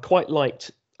 I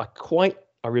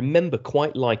remember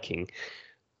quite liking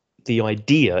the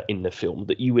idea in the film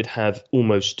that you would have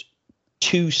almost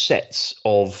two sets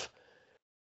of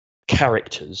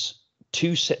characters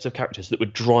that were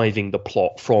driving the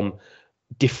plot from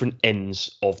different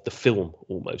ends of the film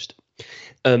almost.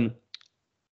 And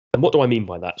what do I mean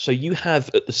by that? So you have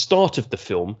at the start of the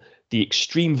film the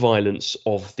extreme violence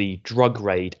of the drug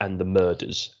raid and the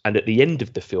murders, and at the end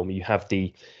of the film you have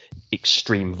the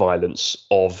extreme violence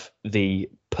of the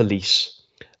police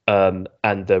and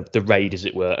the raid, as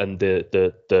it were, and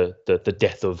the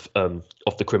death of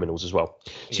the criminals as well.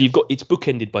 So you've got, it's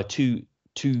bookended by two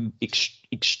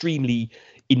extremely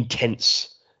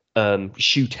intense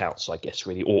shootouts, I guess,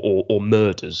 really, or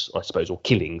murders, I suppose, or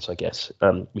killings, I guess,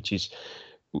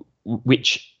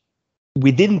 which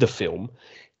within the film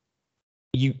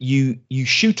you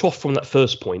shoot off from that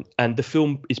first point, and the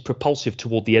film is propulsive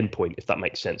toward the end point, if that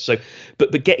makes sense. So,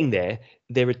 but getting there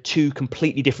are two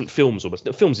completely different films almost.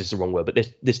 No, films is the wrong word, but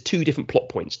there's two different plot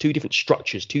points, two different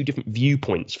structures, two different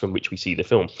viewpoints from which we see the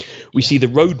film. We see the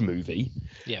road movie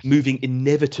moving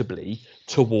inevitably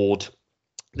toward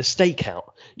the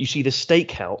stakeout. You see the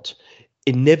stakeout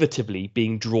inevitably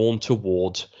being drawn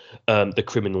toward the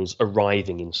criminals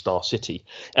arriving in Star City.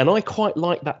 And I quite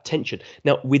like that tension.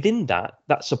 Now, within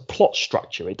that's a plot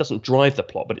structure. It doesn't drive the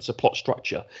plot, but it's a plot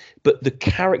structure. But the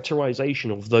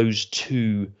characterization of those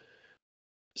two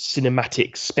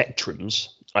cinematic spectrums,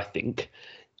 I think,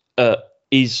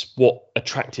 is what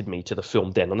attracted me to the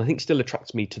film then, and I think still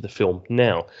attracts me to the film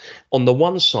now. On the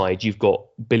one side, you've got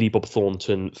Billy Bob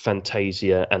Thornton,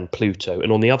 Fantasia, and Pluto,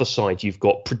 and on the other side, you've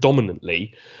got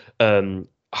predominantly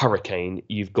Hurricane.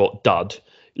 You've got Dud,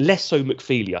 less so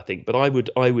McFeely, I think, but I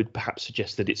would perhaps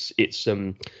suggest that it's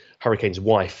Hurricane's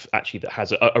wife actually that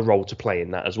has a role to play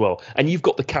in that as well. And you've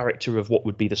got the character of what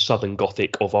would be the Southern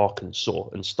Gothic of Arkansas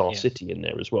and Star City in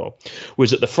there as well.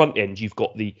 Whereas at the front end, you've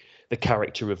got the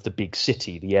character of the big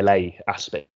city, the LA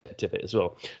aspect of it as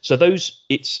well. So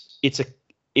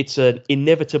it's an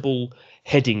inevitable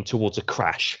heading towards a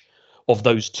crash of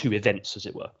those two events, as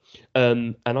it were.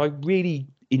 And I really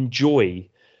enjoy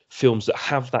films that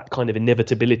have that kind of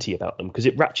inevitability about them, because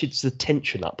it ratchets the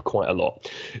tension up quite a lot.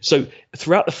 So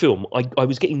throughout the film, I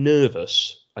was getting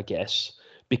nervous, I guess,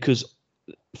 because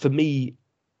for me,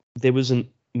 there wasn't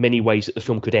many ways that the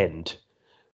film could end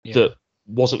that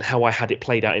wasn't how I had it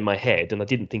played out in my head, and I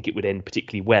didn't think it would end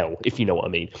particularly well, if you know what I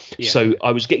mean. So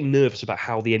I was getting nervous about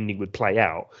how the ending would play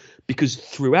out, because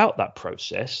throughout that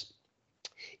process,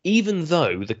 even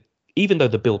though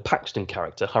the Bill Paxton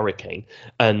character, Hurricane,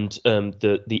 and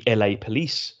the LA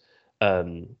police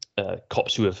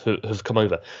cops who have come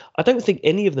over, I don't think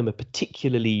any of them are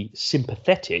particularly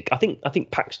sympathetic. I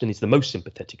think Paxton is the most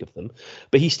sympathetic of them,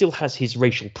 but he still has his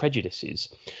racial prejudices.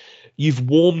 You've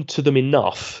warmed to them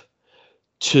enough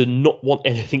to not want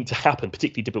anything to happen,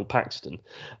 particularly to Bill Paxton,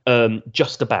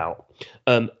 just about.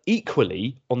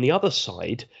 Equally, on the other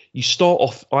side, you start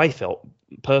off, I felt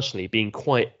personally, being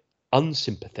quite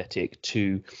unsympathetic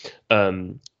to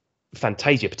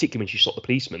Fantasia, particularly when she shot the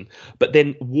policeman, but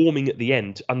then warming at the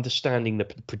end, understanding the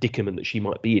predicament that she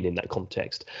might be in that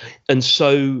context. And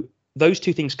so those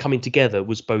two things coming together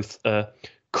was both a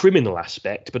criminal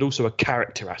aspect, but also a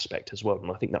character aspect as well.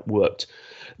 And I think that worked.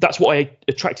 That's what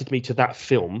attracted me to that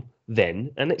film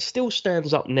then, and it still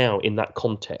stands up now in that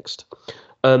context.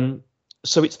 So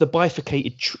it's the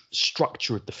bifurcated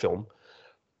structure of the film,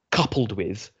 coupled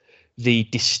with the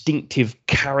distinctive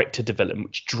character development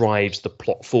which drives the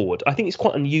plot forward. I think it's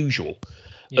quite unusual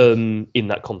in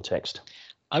that context.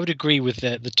 I would agree with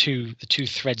the two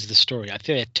threads of the story. I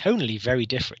think they're tonally very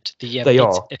different. They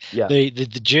are. Yeah.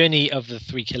 The journey of the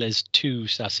three killers to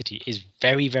Star City is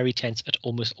very, very tense at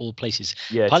almost all places.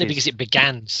 Yeah, partly because it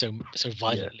began so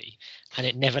violently, and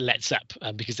it never lets up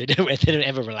because they don't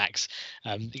ever relax.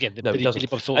 Again, Billy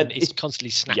Bob Thornton is constantly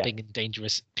snapping and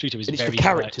dangerous. Pluto is it's very the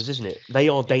characters, isn't it? They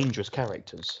are dangerous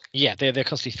characters. Yeah, they're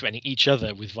constantly threatening each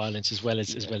other with violence as well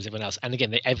as everyone else. And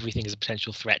again, everything is a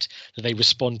potential threat that they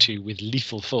respond to with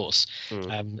lethal force.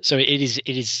 So it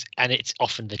is, and it's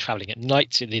often they're traveling at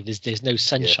night. So there's no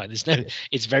sunshine. There's no.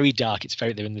 It's very dark. They're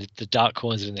in the dark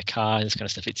corners in the car and this kind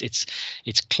of stuff.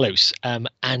 It's close.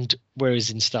 And whereas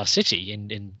in Star City,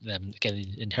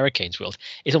 in Hurricane's world,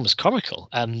 it's almost comical.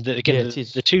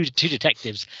 The two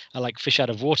detectives are like fish out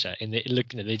of water.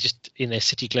 They're just in their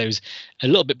city clothes, a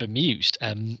little bit bemused.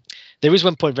 There is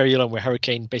one point very early on where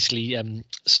Hurricane basically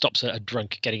stops a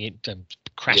drunk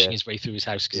crashing his way through his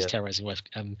house because he's terrorizing wife,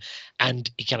 and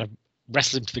he kind of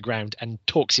wrestles him to the ground and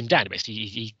talks him down. Basically,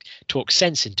 he talks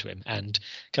sense into him and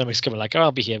kind of makes him like, "Oh,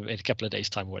 I'll be here in a couple of days'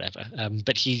 time, or whatever."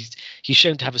 But he's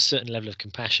shown to have a certain level of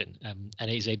compassion, and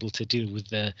he's able to deal with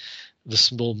the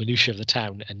small minutiae of the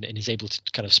town, and is able to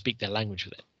kind of speak their language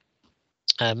with it.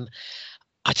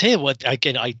 I tell you what,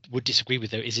 again, I would disagree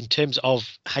with though, is in terms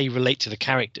of how you relate to the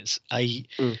characters.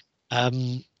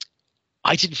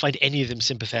 I didn't find any of them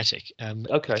sympathetic.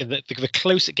 Okay. The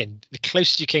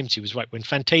closest you came to was right when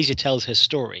Fantasia tells her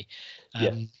story.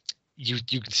 You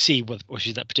can see what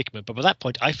she's that particular, but by that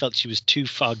point, I felt she was too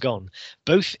far gone,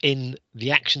 both in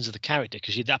the actions of the character,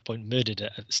 because she at that point murdered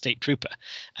a state trooper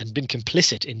and been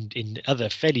complicit in other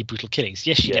fairly brutal killings.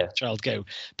 Yes, she let the child go,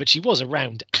 but she was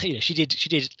around. She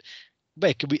did.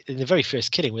 Well, in the very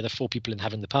first killing where the four people in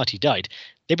having the party died,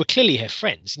 they were clearly her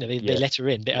friends. They let her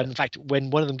in. In fact,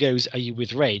 when one of them goes, "Are you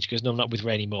with Ray?" She goes, "No, I'm not with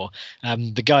Ray anymore."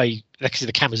 The guy, actually,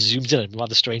 the camera zooms in in a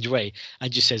rather strange way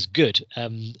and just says, "Good,"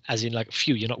 as in like,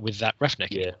 "Phew, you're not with that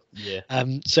roughneck."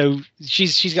 So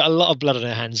she's got a lot of blood on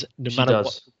her hands, no matter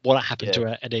what happened to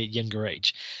her at a younger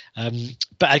age.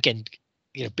 But again,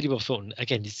 Billy Bob Thornton,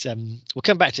 again, it's we'll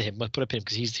come back to him. I'll put up him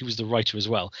because he was the writer as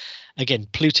well. Again,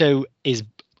 Pluto is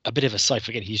a bit of a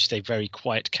cipher. Again, he's just a very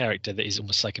quiet character that is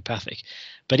almost psychopathic.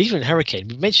 But even in Hurricane,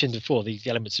 we mentioned before the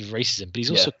elements of racism, but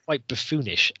he's also quite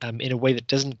buffoonish in a way that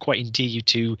doesn't quite endear you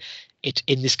to it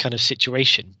in this kind of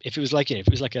situation. If it was like if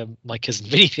it was like a My Cousin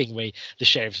Vinny thing where the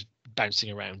sheriff's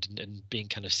bouncing around and being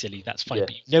kind of silly, that's fine.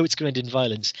 But it's going to end in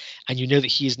violence, and you know that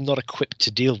he is not equipped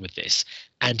to deal with this,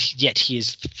 and yet he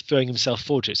is throwing himself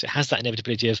forward to it. So it has that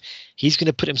inevitability of he's going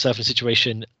to put himself in a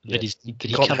situation that he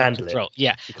can't handle control.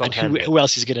 And who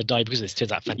else is going to die because of this?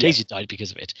 Turns out Fantasia died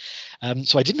because of it.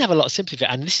 So I didn't have a lot of sympathy for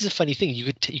it. And this is a funny thing.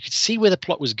 You could see where the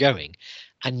plot was going,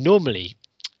 and normally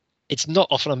it's not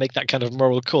often I make that kind of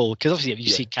moral call, because obviously you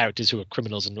see characters who are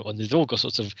criminals and there's all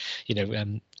sorts of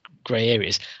grey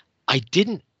areas.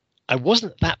 I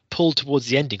wasn't that pulled towards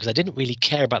the ending because I didn't really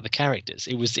care about the characters.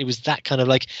 It was that kind of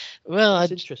like, well, I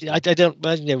don't,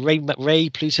 Ray,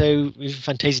 Pluto,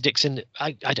 Fantasia, Dixon,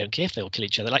 I don't care if they all kill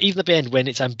each other. Like even at the end when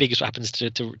it's ambiguous what happens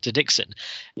to Dixon,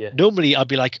 normally I'd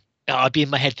be like, I'd be in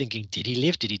my head thinking, did he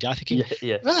live? Did he die? Thinking,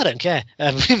 well, I don't care.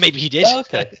 Maybe he did. Oh,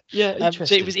 okay. Yeah, interesting.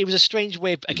 So it was a strange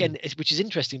way, again, which is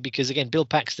interesting because, again, Bill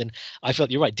Paxton, I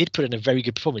felt you're right, did put in a very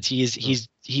good performance. He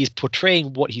is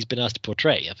portraying what he's been asked to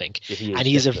portray, I think. And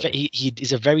he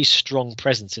is a very strong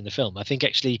presence in the film. I think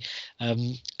actually,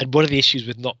 and one of the issues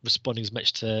with not responding as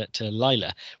much to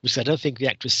Lila was I don't think the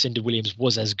actress Cinda Williams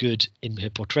was as good in her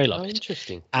portrayal of it.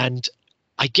 Interesting. And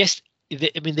I guess,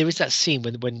 there is that scene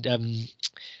when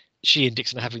she and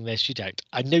Dixon are having their shootout.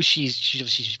 I know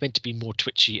she's meant to be more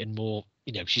twitchy and more,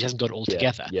 she hasn't got it all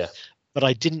together. But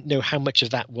I didn't know how much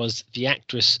of that was the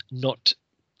actress not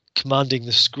commanding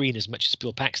the screen as much as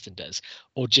Bill Paxton does,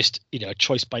 or just a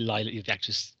choice by Lila, the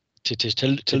actress, to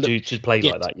play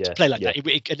like that. To play like that.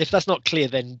 And if that's not clear,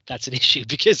 then that's an issue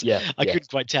because I couldn't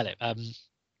quite tell it.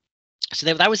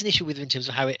 So that was an issue with it in terms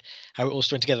of how it all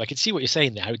strung together. I can see what you're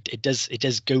saying there. How it does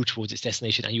go towards its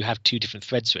destination, and you have two different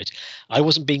threads to it. I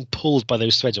wasn't being pulled by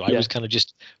those threads. I was kind of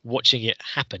just watching it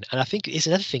happen. And I think it's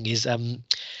another thing is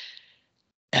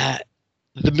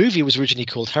the movie was originally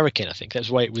called Hurricane. I think that's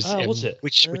why it was. Was it?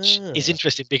 Which is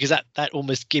interesting because that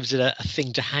almost gives it a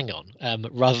thing to hang on,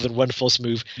 rather than One False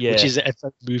Move, which is a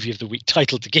movie of the week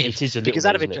title to give. It is because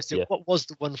out of interest, what was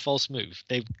the one false move?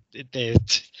 There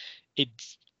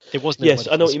was no. Yes,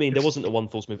 I know what you mean. There wasn't a one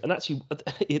false move, and actually,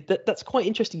 that's quite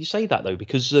interesting. You say that though,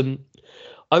 because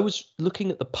I was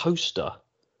looking at the poster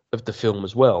of the film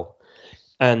as well,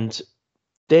 and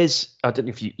there's I don't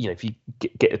know if you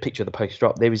get a picture of the poster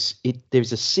up. There's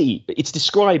a scene. It's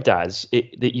described as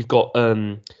that you've got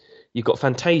you've got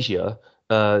Fantasia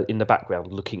in the background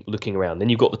looking around. Then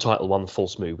you've got the title One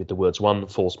False Move with the words One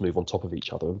False Move on top of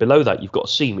each other. And below that, you've got a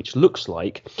scene which looks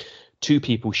like two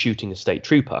people shooting a state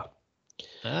trooper.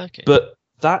 Okay. But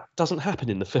that doesn't happen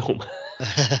in the film.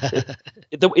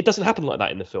 It doesn't happen like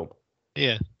that in the film.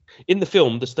 Yeah. In the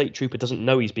film, the state trooper doesn't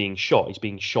know he's being shot. He's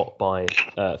being shot by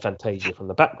Fantasia from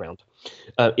the background.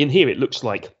 In here, it looks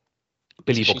like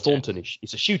Billy Bob Thornton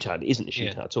is a shootout. It isn't a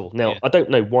shootout at all. Now, I don't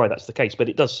know why that's the case, but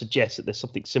it does suggest that there's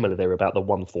something similar there about the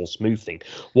one false move thing.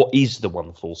 What is the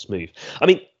one false move? I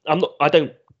mean, I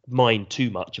don't mind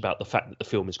too much about the fact that the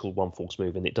film is called One False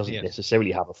Move and it doesn't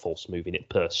necessarily have a false move in it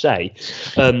per se.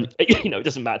 It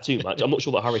doesn't matter too much. I'm not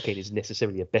sure that Hurricane is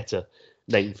necessarily a better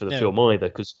name for the film either,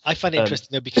 because I find it interesting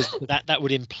though, because that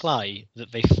would imply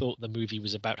that they thought the movie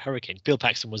was about Hurricane. Bill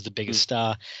Paxton was the biggest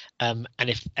star, and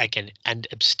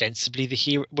ostensibly the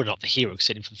hero, well, not the hero,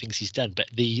 certainly from things he's done, but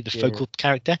the focal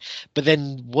character. But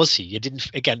then was he? It didn't.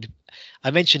 Again, I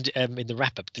mentioned in the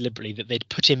wrap up deliberately that they'd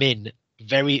put him in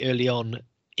very early on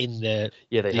in the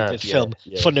film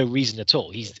for no reason at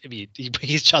all. He's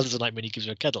child as a night when he gives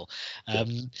her a cuddle.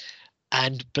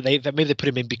 But maybe they put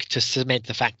him in to cement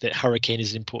the fact that Hurricane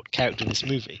is an important character in this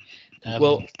movie.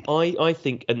 Well, I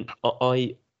think, and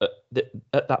I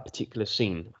at that particular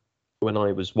scene when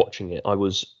I was watching it, I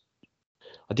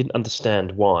didn't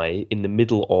understand why in the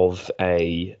middle of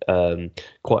a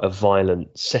quite a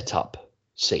violent setup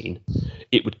scene,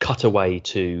 it would cut away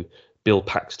to Bill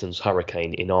Paxton's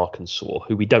Hurricane in Arkansas,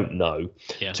 who we don't know,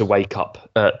 to wake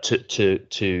up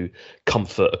to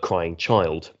comfort a crying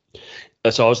child.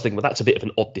 So I was thinking, well, that's a bit of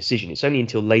an odd decision. It's only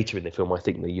until later in the film, I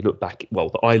think, that you look back. Well,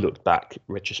 that I looked back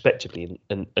retrospectively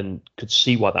and could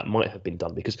see why that might have been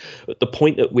done, because at the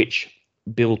point at which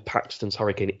Bill Paxton's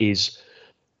Hurricane is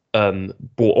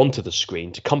brought onto the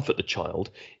screen to comfort the child,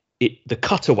 the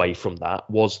cutaway from that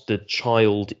was the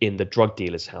child in the drug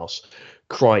dealer's house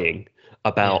crying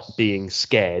about being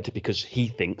scared because he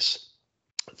thinks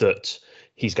that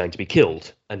he's going to be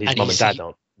killed and his mum and dad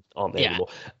aren't there anymore.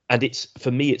 And for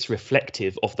me, it's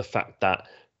reflective of the fact that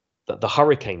the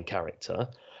Hurricane character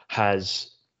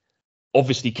has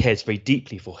obviously cares very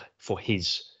deeply for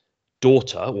his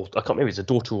daughter, or I can't remember if it's a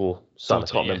daughter or son, I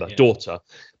can't remember, daughter,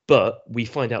 but we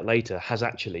find out later has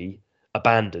actually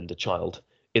abandoned a child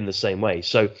in the same way.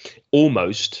 So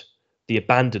almost the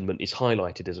abandonment is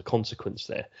highlighted as a consequence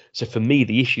there. So for me,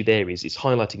 the issue there is it's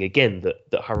highlighting again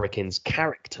that Hurricane's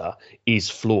character is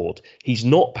flawed. He's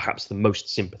not perhaps the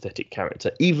most sympathetic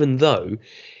character, even though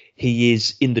he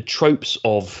is in the tropes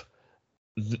of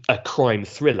a crime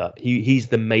thriller. He's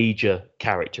the major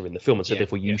character in the film, and so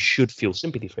therefore you should feel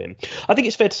sympathy for him. I think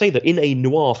it's fair to say that in a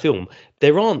noir film,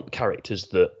 there aren't characters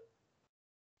that,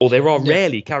 or there are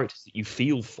rarely characters that you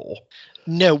feel for.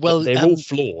 No, well, they're all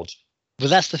flawed. Well,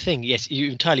 that's the thing. Yes,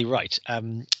 you're entirely right.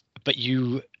 But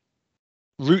you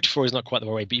root for is not quite the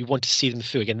right way, but you want to see them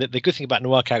through. Again, the good thing about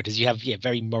noir characters, you have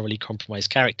very morally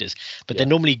compromised characters, but they're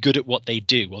normally good at what they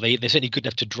do. Well, they're certainly good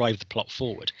enough to drive the plot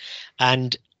forward.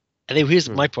 And here's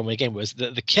my problem again, was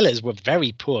that the killers were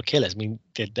very poor killers. I mean,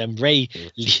 Ray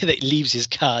leaves his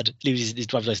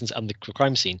driver's license on the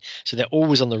crime scene, so they're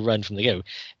always on the run from the go.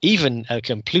 Even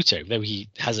Pluto, though he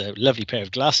has a lovely pair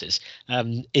of glasses,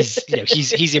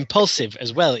 he's impulsive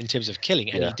as well in terms of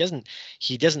killing, and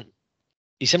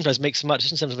he sometimes makes smart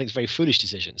decisions, sometimes makes very foolish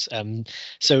decisions.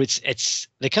 So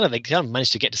they kind of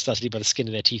manage to get to Star City by the skin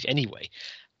of their teeth anyway.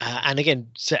 And again,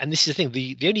 and this is the thing: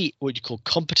 the only what you call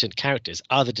competent characters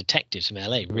are the detectives from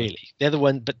LA. Really, they're the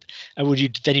one. But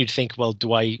you'd think, well,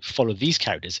 do I follow these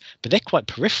characters? But they're quite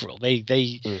peripheral.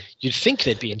 You'd think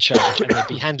they'd be in charge and they'd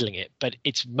be handling it. But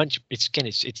it's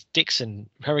Dixon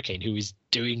Hurricane who is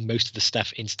doing most of the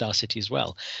stuff in Star City as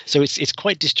well. So it's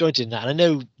quite disjointed in that. And I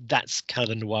know that's kind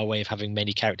of the noir way of having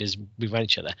many characters move around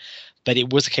each other. But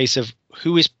it was a case of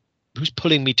who's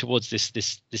pulling me towards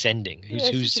this ending?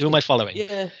 Who am I following?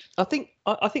 Yeah, I think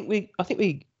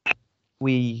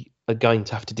we are going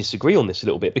to have to disagree on this a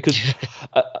little bit, because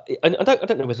and I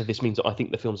don't know whether this means that I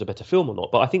think the film's a better film or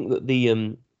not, but I think that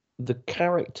the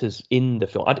characters in the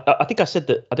film, I think I said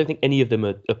that I don't think any of them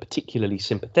are particularly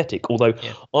sympathetic, although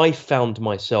I found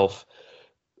myself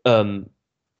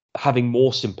having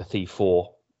more sympathy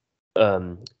for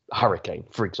Hurricane,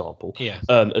 for example,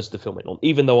 as the film went on,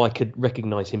 even though I could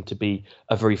recognize him to be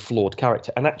a very flawed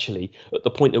character. And actually, at the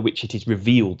point at which it is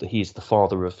revealed that he is the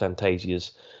father of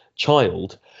Fantasia's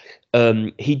child,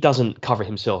 he doesn't cover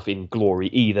himself in glory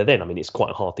either then. I mean, it's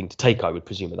quite a hard thing to take, I would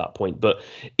presume, at that point, but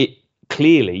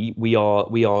clearly we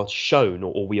are shown,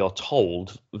 or we are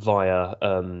told via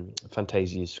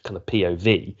Fantasia's kind of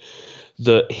POV,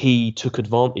 that he took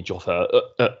advantage of her,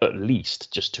 at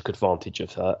least just took advantage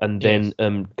of her, and then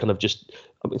kind of just,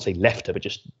 I wouldn't say left her, but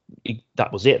just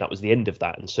that was it. That was the end of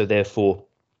that, and so therefore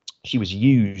she was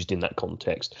used in that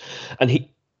context. And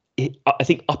I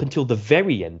think up until the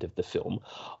very end of the film,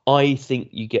 I think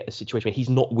you get a situation where he's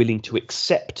not willing to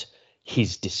accept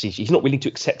his decision. He's not willing to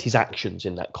accept his actions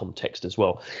in that context as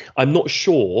well. I'm not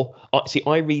sure.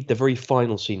 I read the very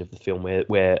final scene of the film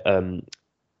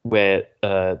where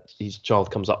his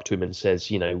child comes up to him and says,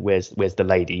 where's the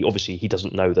lady? Obviously, he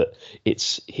doesn't know that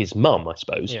it's his mum, I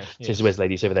suppose. Yeah. Says, where's the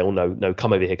lady? It's over there. Oh, no,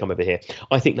 come over here.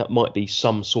 I think that might be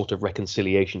some sort of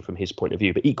reconciliation from his point of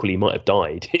view, but equally he might have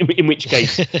died, in which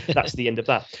case that's the end of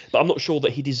that. But I'm not sure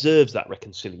that he deserves that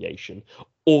reconciliation.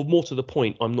 Or more to the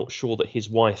point, I'm not sure that his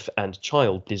wife and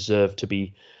child deserve to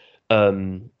be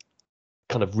kind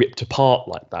of ripped apart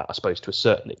like that, I suppose, to a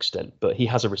certain extent, but he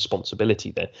has a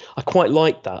responsibility there. I quite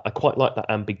like that. I quite like that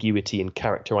ambiguity and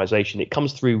characterization. It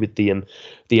comes through with the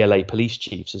LA police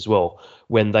chiefs as well,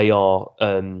 when they are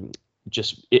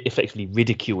just effectively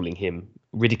ridiculing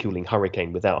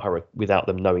Hurricane without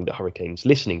them knowing that Hurricane's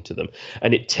listening to them.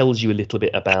 And it tells you a little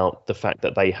bit about the fact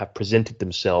that they have presented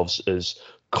themselves as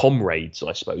comrades,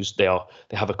 I suppose. They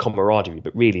have a camaraderie,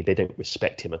 but really they don't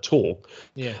respect him at all.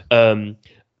 Yeah.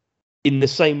 In the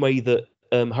same way that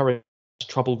Hurricane has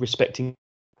trouble respecting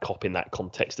cop in that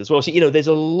context as well. So, there's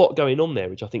a lot going on there,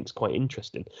 which I think is quite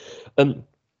interesting.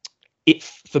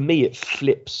 For me, it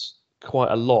flips quite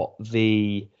a lot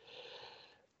the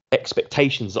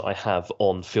expectations that I have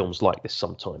on films like this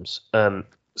sometimes.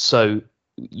 So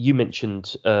you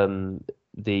mentioned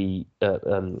the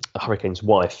Hurricane's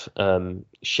wife,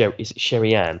 is it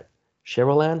Sherry Ann?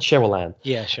 Cheryl Ann?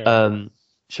 Yeah,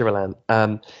 Cheryl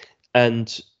Ann.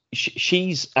 And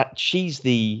she's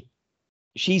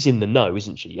in the know,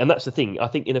 isn't she? And that's the thing. I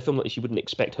think in a film like this, you wouldn't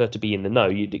expect her to be in the know.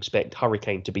 You'd expect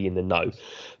Hurricane to be in the know,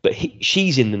 but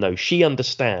she's in the know. She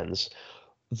understands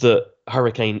that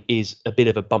Hurricane is a bit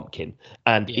of a bumpkin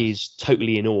and is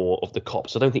totally in awe of the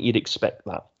cops. I don't think you'd expect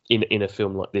that in a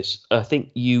film like this. I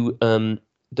think the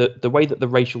way that the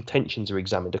racial tensions are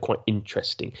examined are quite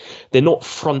interesting. They're not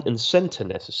front and center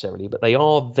necessarily, but they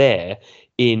are there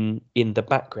in the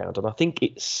background. And I think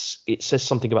it says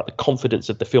something about the confidence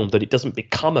of the film, that it doesn't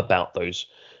become about those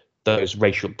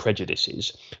racial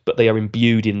prejudices, but they are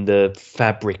imbued in the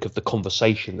fabric of the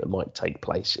conversation that might take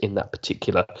place in that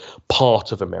particular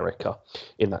part of America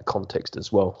in that context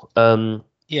as well.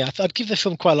 Yeah, I'd give the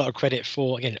film quite a lot of credit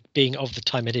for, again, being of the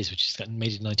time it is, which is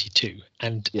made in 92,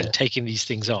 and taking these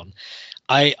things on.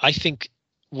 I think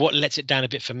what lets it down a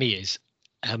bit for me is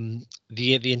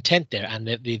the intent there, and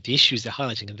the issues they're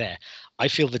highlighting are there. I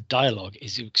feel the dialogue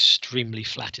is extremely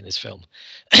flat in this film,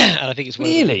 and I think it's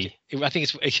I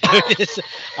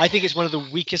think it's one of the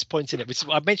weakest points in it.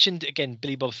 I mentioned again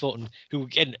Billy Bob Thornton, who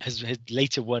again has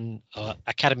later won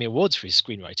Academy Awards for his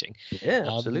screenwriting. Yeah,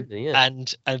 absolutely. Yeah,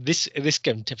 and this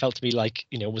game felt to me like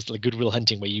was like Good Will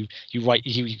Hunting, where you write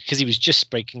because he was just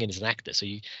breaking in as an actor, so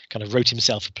you kind of wrote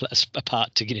himself a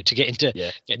part to get into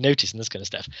get noticed and this kind of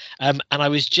stuff. And I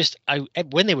was just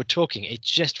when they were talking, it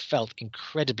just felt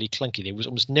incredibly clunky. There was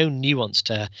almost no nuance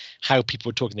to how people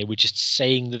were talking. They were just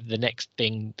saying the next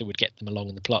thing that would get them along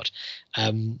in the plot.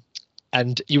 And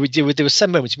there were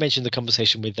some moments. You mentioned the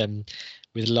conversation with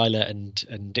Lila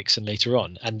and Dixon later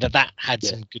on, and that had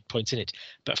some good points in it.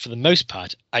 But for the most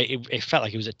part, it felt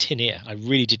like it was a tin ear. I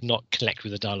really did not connect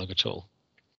with the dialogue at all.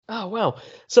 Oh wow!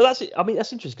 So that's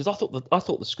interesting, because I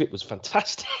thought the script was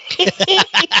fantastic.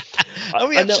 Are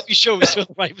we absolutely sure we saw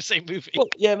the same movie? Well,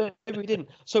 yeah, maybe we didn't.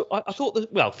 So I thought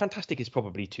that, fantastic is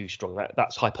probably too strong.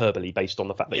 That's hyperbole based on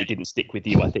the fact that it didn't stick with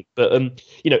you, I think. But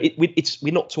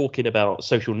we're not talking about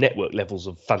Social Network levels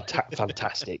of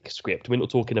fantastic script. We're not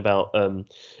talking about a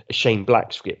Shane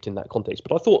Black script in that context.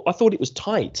 But I thought it was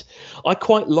tight. I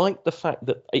quite liked the fact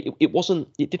that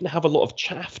it didn't have a lot of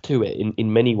chaff to it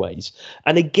in many ways.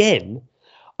 And again,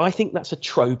 I think that's a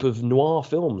trope of noir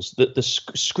films, that the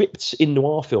scripts in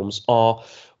noir films are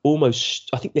almost,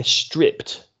 I think they're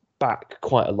stripped back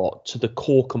quite a lot to the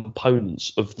core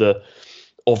components of the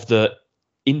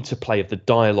interplay of the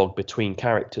dialogue between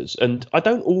characters. And I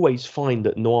don't always find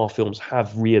that noir films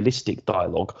have realistic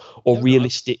dialogue or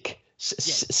realistic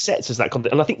sets as that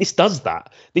content. And I think this does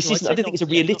that. I don't think it's a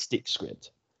realistic script.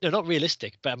 No, not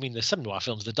realistic, but I mean, there's some noir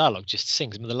films. The dialogue just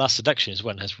sings. I mean, The Last Seduction is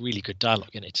one that has really good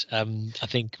dialogue in it. I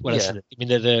think what else? I mean,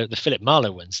 the Philip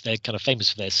Marlowe ones. They're kind of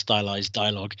famous for their stylized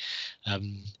dialogue,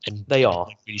 and they are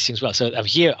really sings well. So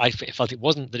here, I felt it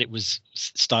wasn't that it was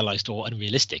stylized or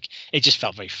unrealistic. It just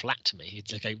felt very flat to me.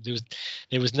 It's like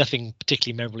there was nothing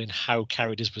particularly memorable in how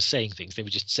characters were saying things. They were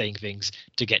just saying things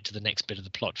to get to the next bit of the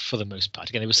plot for the most part.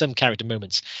 Again, there were some character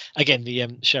moments. Again, the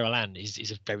Cheryl Ann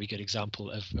is a very good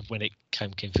example of when it came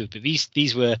through. But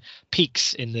these were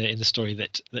peaks in the story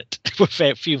that were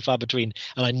few and far between,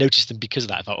 and I noticed them because of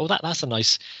that. I thought, oh, that's a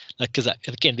nice, because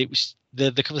again, it was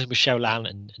the conversation with Cheryl Ann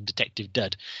and Detective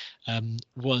Dud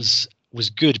was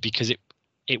good because it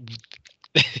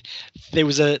there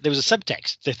was a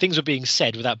subtext. The things were being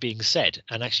said without being said,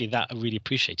 and actually that I really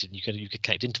appreciated. And you could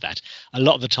connect into that. A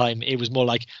lot of the time, it was more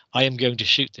like, I am going to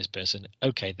shoot this person.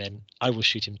 Okay, then I will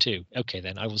shoot him too. Okay,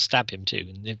 then I will stab him too.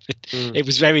 And it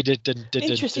was very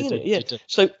interesting. Yeah.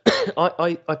 So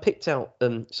I picked out.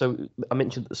 So I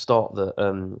mentioned at the start that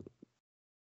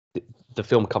the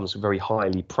film comes very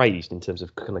highly praised in terms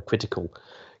of kind of critical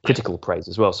praise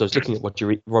as well. So I was looking at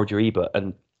Roger Ebert,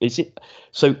 and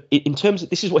in terms of,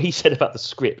 this is what he said about the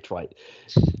script, right?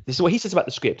 This is what he says about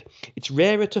the script. It's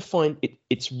rare to find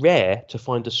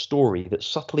a story that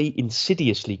subtly,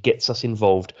 insidiously gets us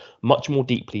involved much more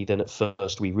deeply than at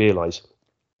first we realise.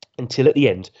 Until at the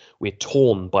end, we're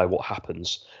torn by what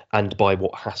happens and by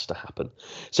what has to happen.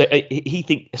 So he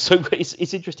thinks. So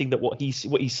it's interesting that what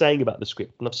he's saying about the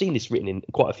script, and I've seen this written in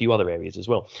quite a few other areas as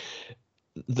well.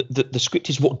 The script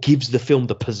is what gives the film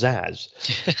the pizzazz,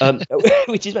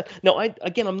 which is now.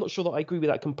 I'm not sure that I agree with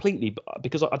that completely,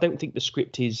 because I don't think the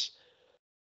script is.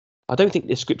 I don't think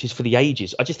the script is for the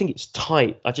ages. I just think it's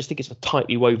tight. I just think it's a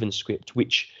tightly woven script,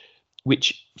 which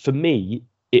for me,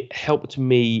 it helped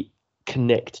me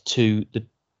connect to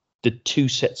the two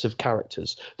sets of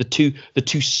characters, the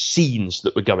two scenes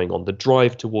that were going on, the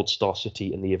drive towards Star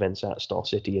City and the events at Star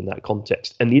City in that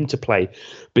context, and the interplay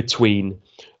between,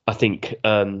 I think,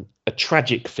 a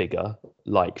tragic figure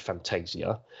like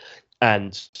Fantasia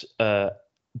and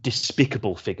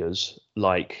despicable figures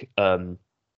like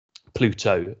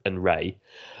Pluto and Ray,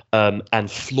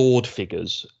 and flawed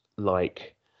figures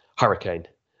like Hurricane,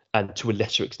 and to a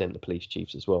lesser extent the police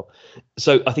chiefs as well.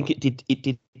 So I think it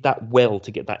did that well to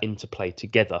get that interplay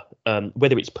together.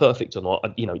 Whether it's perfect or not,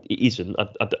 it isn't.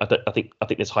 I think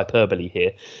there's hyperbole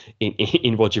here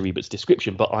in Roger Ebert's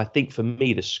description, but I think for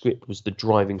me the script was the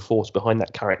driving force behind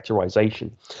that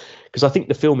characterization, because I think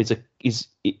the film it's a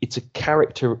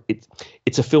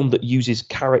film that uses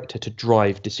character to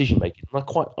drive decision making. And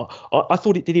I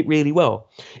thought it did it really well.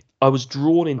 I was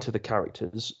drawn into the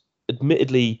characters.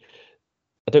 Admittedly,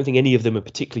 I don't think any of them are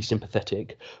particularly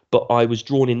sympathetic, but I was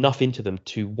drawn enough into them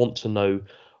to want to know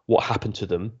what happened to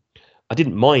them. I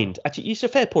didn't mind. Actually, it's a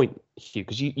fair point, Hugh,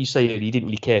 because you say you didn't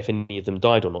really care if any of them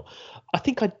died or not. I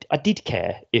think I did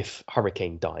care if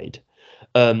Hurricane died.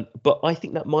 But I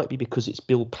think that might be because it's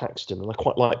Bill Paxton, and I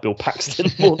quite like Bill Paxton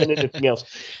more than anything else.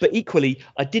 But equally,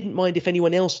 I didn't mind if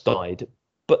anyone else died,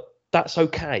 but that's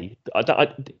okay.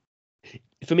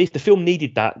 For me, if the film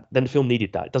needed that, then the film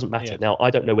needed that. It doesn't matter. Yeah. Now, I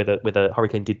don't know whether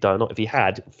Hurricane did die or not. If he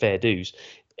had, fair dues.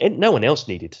 And no one else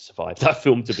needed to survive that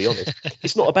film, to be honest.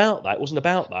 It's not about that. It wasn't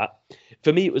about that.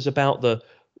 For me, it was about the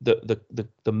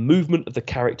movement of the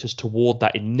characters toward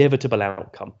that inevitable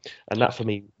outcome. And that, for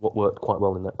me, what worked quite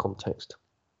well in that context.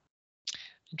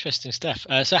 Interesting stuff.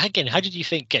 So again, how did you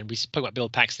think? Again, we spoke about Bill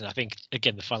Paxton. I think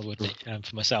again, the final word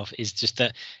for myself is just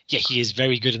that. Yeah, he is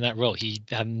very good in that role.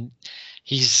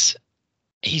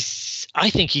 I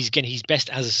think he's best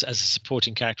as a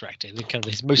supporting character actor.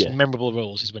 His most memorable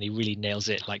roles is when he really nails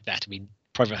it like that. I mean,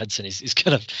 Private Hudson is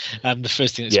kind of the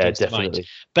first thing that springs to mind.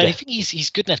 But I think he's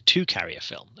good enough to carry a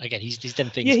film. Again, he's done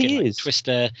things like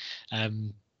Twister.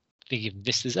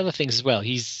 There's other things as well.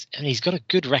 He's got a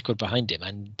good record behind him,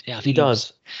 and I think he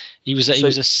does. He's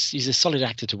a solid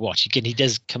actor to watch. Again, he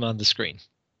does command the screen.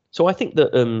 So I think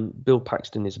that Bill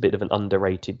Paxton is a bit of an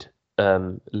underrated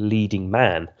leading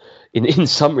man in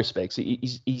some respects.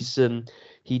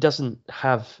 He doesn't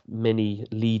have many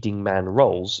leading man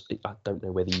roles. I don't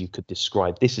know whether you could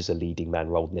describe this as a leading man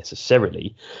role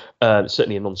necessarily.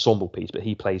 Certainly an ensemble piece, but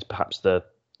he plays perhaps the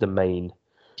main.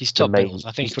 He's top build.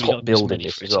 I think he's top build in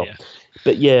this as well.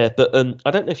 Yeah. But I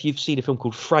don't know if you've seen a film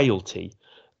called Frailty,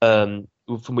 from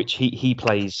which he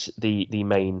plays the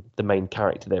main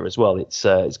character there as well. It's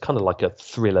kind of like a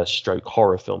thriller stroke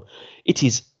horror film.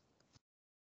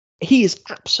 He is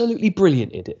absolutely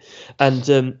brilliant in it,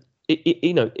 and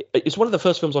it's one of the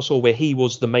first films I saw where he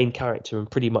was the main character and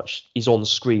pretty much is on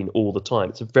screen all the time.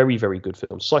 It's a very, very good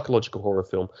film, psychological horror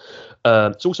film.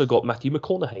 It's also got Matthew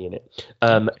McConaughey in it,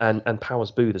 and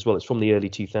Powers Booth as well. It's from the early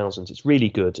 2000s. It's really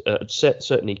good.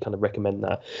 Certainly kind of recommend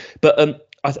that. But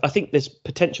I think there's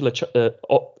potential.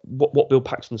 What Bill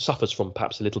Paxton suffers from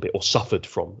perhaps a little bit, or suffered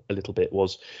from a little bit,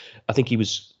 was I think he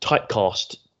was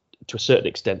typecast to a certain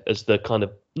extent as the kind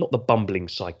of, not the bumbling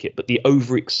psychic, but the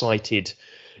overexcited,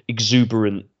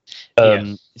 exuberant,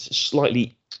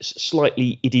 slightly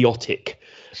idiotic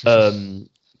kind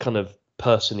of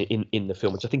person in the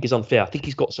film, which I think is unfair. I think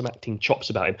he's got some acting chops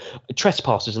about him.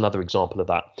 Trespass is another example of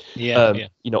that.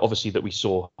 Obviously that we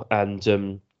saw,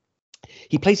 and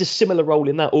he plays a similar role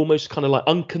in that, almost kind of like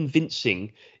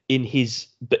unconvincing in his,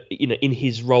 but in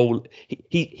his role,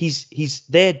 he's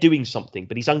there doing something,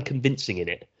 but he's unconvincing in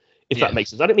it. If that makes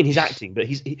sense. I don't mean he's acting, but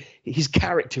his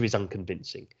character is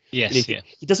unconvincing. Yes,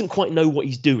 he doesn't quite know what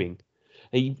he's doing.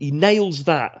 He nails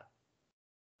that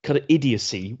kind of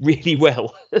idiocy really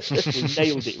well. He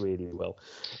nailed it really well.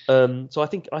 So I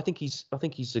think he's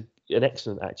an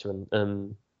excellent actor,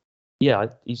 and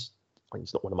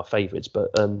he's not one of my favourites,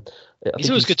 but he's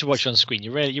always good to watch on screen.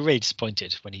 You're really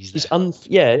disappointed when he's there.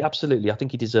 Yeah, absolutely. I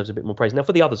think he deserves a bit more praise. Now,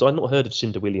 for the others, I'd not heard of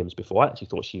Cinda Williams before. I actually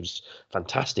thought she was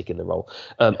fantastic in the role.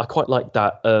 I quite like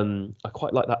that. I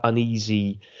quite like that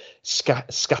uneasy,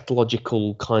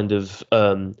 scatological kind of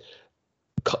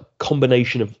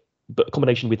combination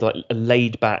with like a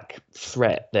laid back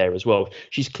threat there as well.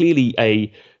 She's clearly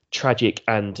a tragic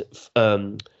and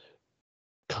I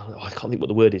can't think what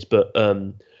the word is, but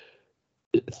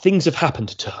things have happened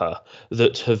to her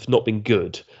that have not been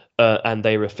good, and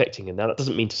they are affecting her. Now, that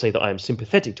doesn't mean to say that I am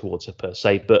sympathetic towards her per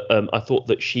se, but I thought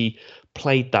that she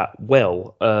played that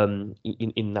well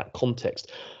in that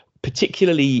context,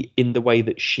 particularly in the way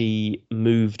that she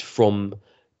moved from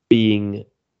being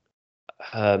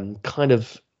kind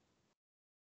of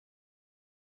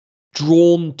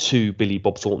drawn to Billy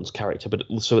Bob Thornton's character, but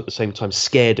also at the same time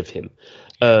scared of him.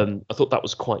 I thought that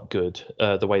was quite good,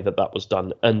 the way that was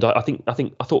done, and I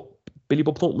thought Billy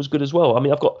Bob Thornton was good as well. I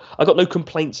mean, I've got no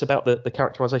complaints about the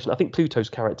characterization. I think Pluto's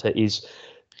character is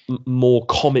more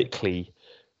comically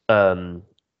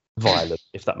violent,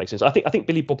 if that makes sense. I think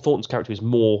Billy Bob Thornton's character is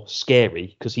more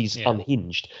scary because he's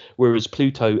unhinged, whereas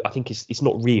Pluto, I think, is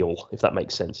not real, if that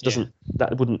makes sense.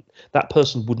 That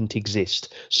person wouldn't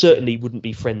exist. Certainly wouldn't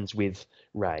be friends with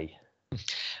Ray.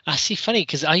 I see. Funny,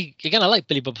 because I like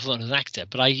Billy Bob Thornton as an actor,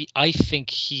 but I think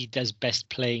he does best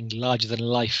playing larger than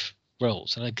life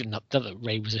roles. And I didn't know that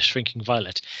Ray was a shrinking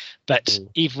violet, but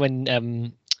even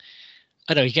when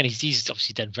I know, again, he's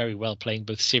obviously done very well playing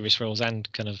both serious roles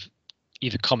and kind of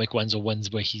either comic ones or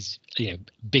ones where he's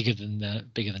bigger than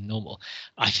normal.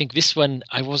 I think this one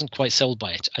I wasn't quite sold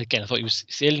by it. Again, I thought he was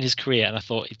early in his career, and I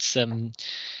thought it's I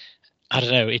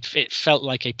don't know, it felt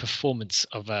like a performance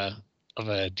of a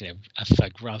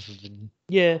thug rather than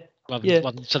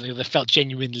something that felt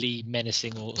genuinely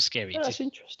menacing or scary. That's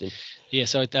interesting. Yeah,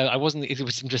 so I wasn't. It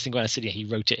was interesting when I said he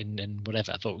wrote it and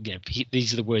whatever. I thought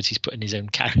these are the words he's put in his own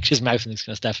character's mouth and this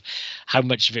kind of stuff. How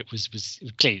much of it was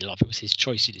clearly a lot of it was his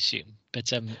choice, you'd assume,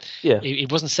 but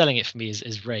it wasn't selling it for me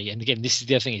as Ray. And again, this is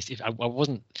the other thing, is if I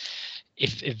wasn't,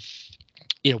 if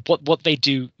what they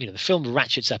do, the film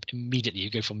ratchets up immediately. You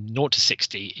go from 0 to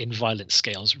 60 in violence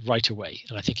scales right away.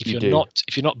 And I think if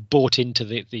you're not bought into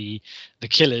the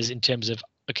killers in terms of,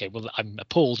 okay, well, I'm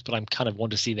appalled, but I'm kind of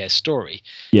want to see their story.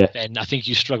 Yeah. Then I think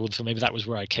you struggled. So maybe that was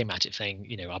where I came at it, saying,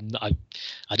 I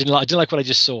didn't like what I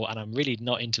just saw, and I'm really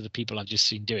not into the people I've just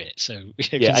seen do it. So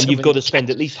and you've got to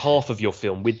spend at least half of your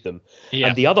film with them,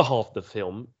 and the other half of the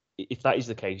film, if that is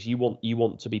the case, you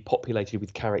want to be populated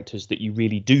with characters that you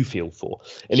really do feel for.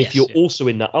 And if you're also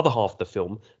in that other half of the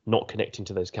film not connecting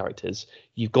to those characters,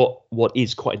 you've got what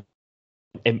is quite an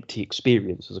empty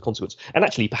experience as a consequence. And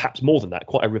actually, perhaps more than that,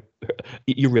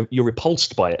 you're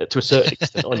repulsed by it to a certain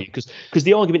extent, aren't you? Because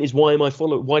the argument is, why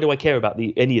do I care about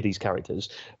any of these characters?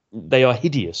 They are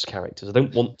hideous characters. I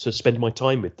don't want to spend my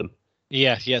time with them.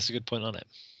 Yeah, it's a good point on it.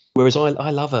 Whereas I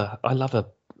love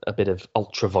a bit of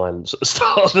ultra violence at the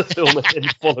start of the film and then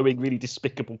following really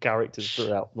despicable characters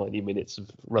throughout 90 minutes of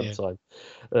runtime.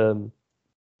 The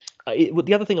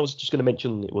other thing I was just going to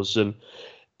mention was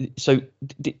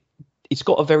it's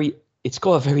got a very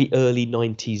early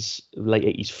 90s, late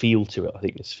 80s feel to it. I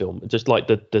think this film, just like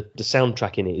the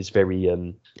soundtrack in it is very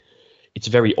it's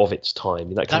very of its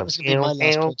time. That was going to be my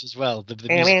last point as well. The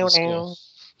musical score.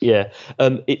 Yeah,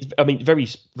 very,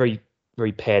 very,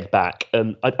 very pared back.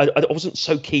 I wasn't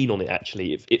so keen on it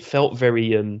actually. It felt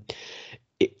very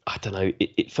I don't know.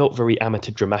 It felt very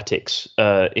amateur dramatics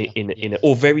in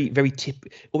or very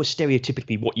almost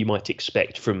stereotypically what you might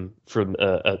expect from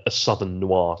a southern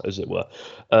noir, as it were.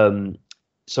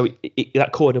 So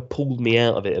that kind of pulled me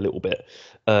out of it a little bit.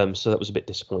 So that was a bit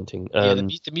disappointing.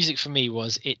 The music for me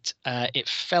was it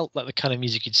felt like the kind of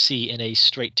music you'd see in a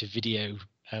straight to video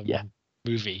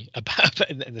movie about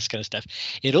and this kind of stuff.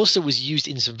 It also was used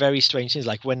in some very strange things,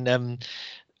 like when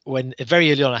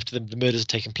very early on after the murders have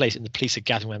taken place and the police are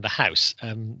gathering around the house,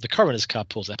 the coroner's car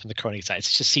pulls up and the coroner gets out. It's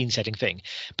just a scene setting thing,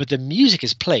 but the music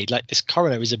is played like this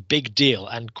coroner is a big deal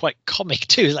and quite comic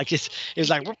too. Like it was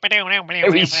like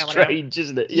very strange,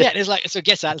 isn't it? Yeah, it's like, so it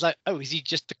gets out. It's like, oh, is he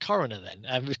just the coroner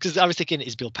then? Because I was thinking,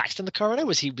 is Bill Paxton the coroner?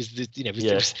 Is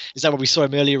that what we saw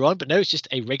him earlier on? But no, it's just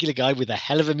a regular guy with a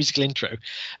hell of a musical intro,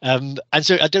 and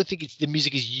so I don't think the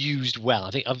music is used well.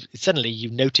 I think suddenly you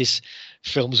notice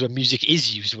films where music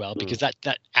is used well because that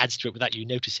adds to it without you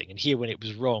noticing. And here, when it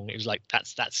was wrong, it was like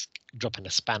that's dropping a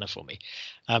spanner for me.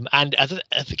 And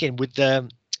again, with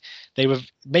they were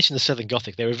mentioned the Southern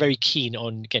Gothic. They were very keen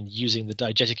on again using the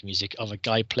diegetic music of a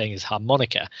guy playing his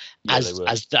harmonica as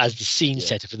the scene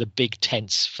setter for the big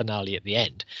tense finale at the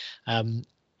end.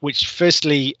 Which,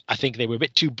 firstly, I think they were a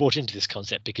bit too bought into this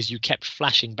concept because you kept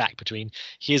flashing back between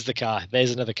here's the car,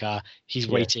 there's another car, he's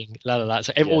waiting, la la la.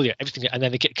 So everything, and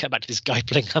then they get cut back to this guy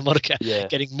playing harmonica,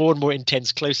 getting more and more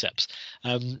intense close-ups,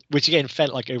 which again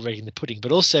felt like overrating the pudding.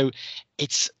 But also,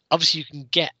 it's obviously you can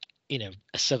get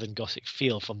a Southern Gothic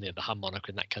feel from the harmonica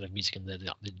and that kind of music and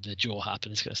the jaw harp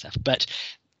and this kind of stuff. But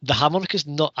the harmonica is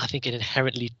not, I think, an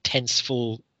inherently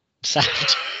tenseful sound.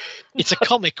 It's a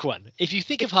comic one. If you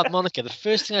think of harmonica, the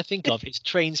first thing I think of is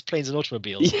trains, planes, and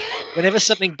automobiles. Whenever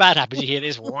something bad happens, you hear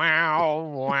this wow,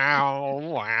 wow,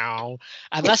 wow,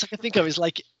 and that's what I can think of. Is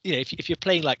like if you're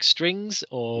playing like strings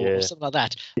or something like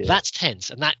that, that's tense,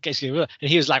 and that gets you. And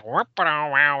he was like, wow,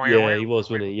 yeah, he was,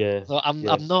 wasn't he? Yeah. So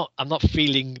I'm not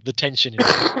feeling the tension.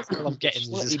 All I'm getting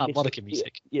is this harmonica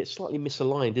music. Yeah, it's slightly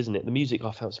misaligned, isn't it? The music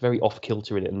I felt very off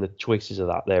kilter in it, and the choices of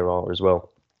that there are as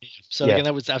well. So again,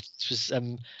 that was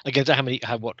again,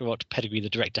 what pedigree the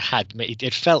director had.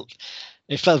 It felt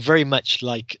very much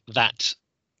like that.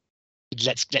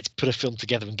 Let's put a film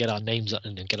together and get our names out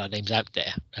and get our names out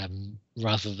there,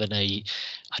 rather than I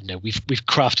don't know. We've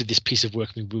crafted this piece of work.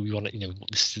 We want to,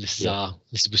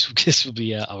 this will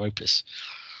be our opus.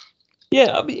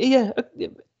 Yeah, I mean,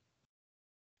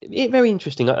 very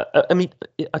interesting. I mean,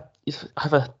 I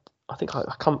think I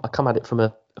come at it from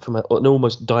an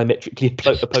almost diametrically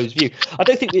opposed view. I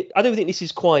don't think this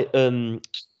is quite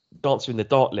Dancer in the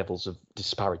Dark levels of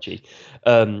disparity,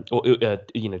 or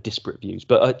disparate views.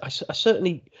 But I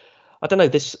certainly, I don't know,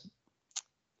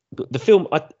 the film.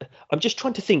 I'm just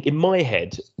trying to think in my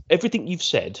head. Everything you've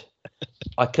said,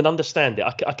 I can understand it.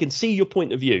 I can see your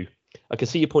point of view. What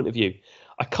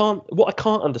I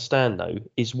can't understand though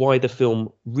is why the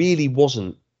film really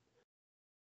wasn't.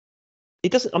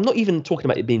 It doesn't. I'm not even talking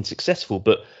about it being successful,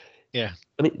 but yeah.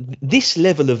 I mean, this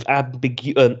level of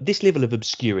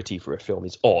obscurity for a film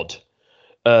is odd,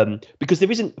 because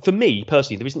there isn't, for me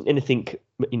personally, there isn't anything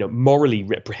morally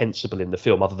reprehensible in the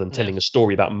film other than telling a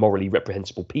story about morally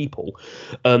reprehensible people.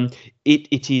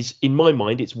 It is, in my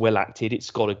mind, it's well acted.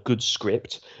 It's got a good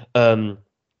script.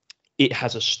 It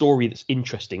has a story that's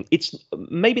interesting. It's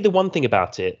maybe the one thing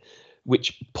about it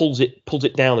which pulls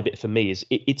it down a bit for me is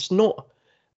it's not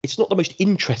the most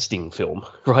interesting film,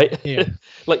 right? Yeah.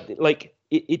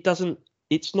 it doesn't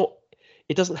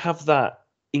have that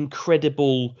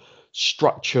incredible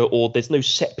structure, or there's no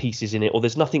set pieces in it, or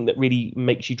there's nothing that really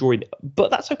makes you draw in.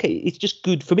 But that's okay. It's just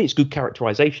good for me. It's good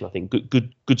characterization, I think.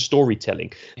 Good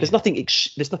storytelling. There's nothing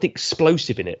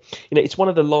explosive in it. It's one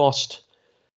of the last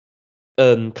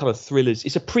kind of thrillers.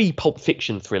 It's a pre-Pulp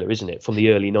Fiction thriller, isn't it, from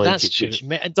the early 90s? That's true. Which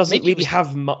doesn't really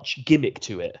have much gimmick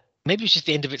to it. Maybe it's just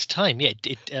the end of its time,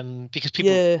 because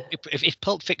people, if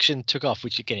Pulp Fiction took off,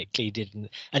 which again it clearly did,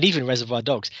 and even Reservoir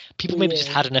Dogs, people maybe just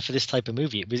had enough of this type of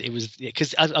movie. It was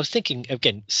because I was thinking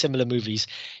again, similar movies.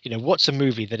 What's a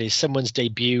movie that is someone's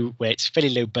debut where it's fairly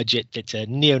low budget, it's a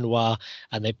neo noir,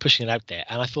 and they're pushing it out there?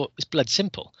 And I thought it's Blood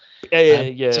Simple.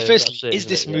 So firstly, is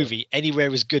this movie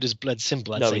anywhere as good as Blood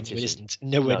Simple? I'd say it isn't.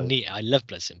 Nowhere near. I love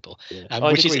Blood Simple,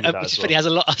 which is funny. Has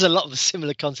a lot of the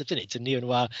similar concepts in it. It's a neo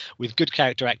noir with good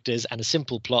character actors and a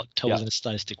simple plot told in a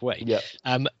stylistic way.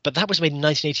 But that was made in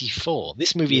 1984.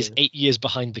 This movie is 8 years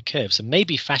behind the curve, so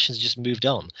maybe fashion's just moved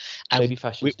on. And maybe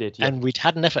fashions did, and we'd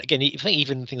had enough. Again, I think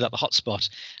even things like The Hotspot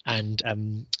and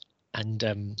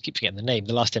keep forgetting the name,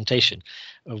 The Last Temptation,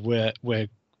 were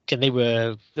They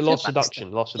were The Last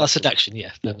Seduction. Last Seduction,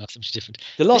 yeah. That's something different.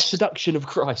 The Last Seduction of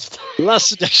Christ. Last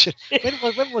Seduction.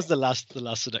 When was the last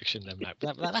Seduction then, Matt?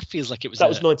 That feels like it was. That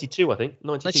was 92, I think.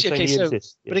 92. Okay, so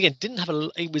but again, didn't have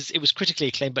it was critically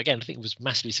acclaimed, but again, I think it was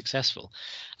massively successful.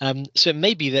 So it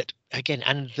may be that again,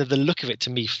 and the look of it to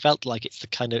me felt like it's the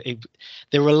kind of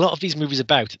there were a lot of these movies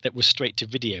about that were straight to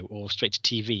video or straight to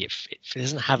TV. It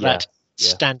doesn't have that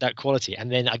standout quality, and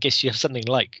then I guess you have something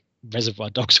like Reservoir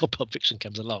Dogs or Pulp Fiction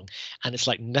comes along, and it's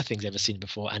like nothing's ever seen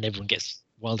before, and everyone gets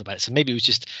wild about it. So maybe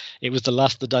it was the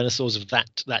last of the dinosaurs of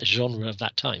that genre of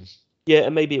that time. Yeah,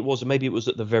 and maybe it was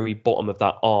at the very bottom of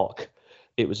that arc.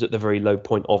 It was at the very low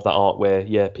point of that arc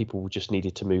where people just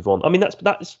needed to move on. I mean,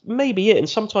 that's maybe it. And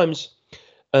sometimes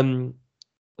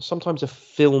a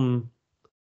film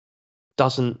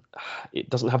doesn't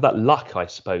have that luck, I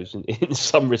suppose, in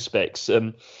some respects.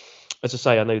 As I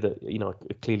say, I know that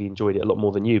I clearly enjoyed it a lot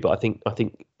more than you, but I think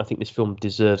this film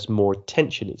deserves more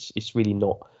attention. It's really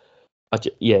not.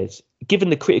 It's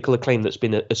given the critical acclaim that's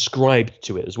been ascribed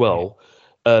to it as well,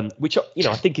 which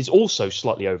I think is also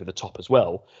slightly over the top as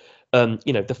well.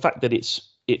 The fact that it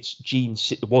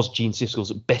was Gene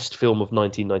Siskel's best film of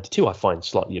 1992, I find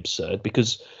slightly absurd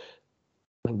because.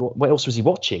 What else was he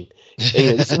watching?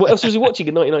 What else was he watching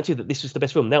in 1992 that this was the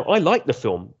best film? Now, I like the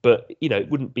film, but it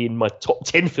wouldn't be in my top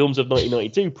 10 films of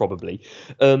 1992 probably.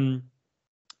 But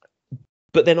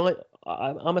then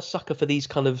I'm a sucker for these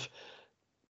kind of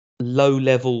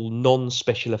low-level,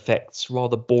 non-special effects,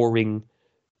 rather boring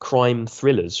crime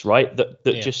thrillers, right? That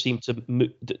just seem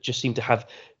to have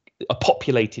are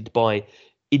populated by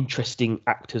interesting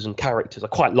actors and characters. I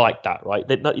quite like that, right?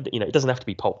 It doesn't have to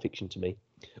be Pulp Fiction to me.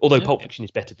 Although Pulp Fiction is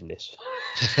better than this.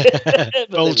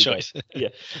 Bold choice. Yeah.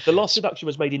 The Last Seduction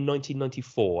was made in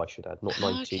 1994, I should add, not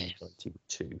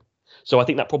 1992. So I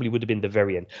think that probably would have been the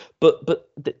very end. But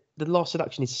the Last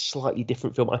Seduction is a slightly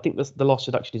different film. I think the Last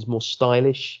Seduction is more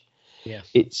stylish. Yeah.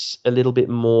 It's a little bit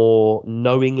more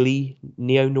knowingly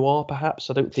neo-noir, perhaps.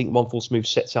 I don't think One False Move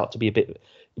sets out to be it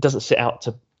doesn't set out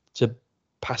to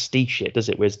pastiche it, does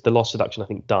it? Whereas the Lost Seduction, I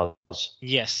think, does.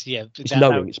 Yes, yeah. It's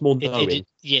knowing. It's more knowing.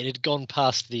 It had gone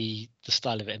past the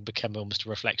style of it and become almost a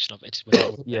reflection of it.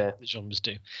 The genres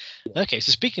do. Yeah. Okay,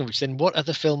 so speaking of which, then, what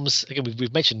other films? Again,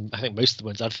 we've mentioned, I think, most of the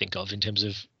ones I'd think of in terms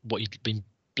of what you've been.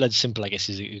 Blood Simple, I guess,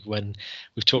 is when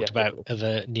we've talked about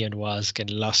other neo noirs. Again,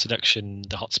 Last Seduction,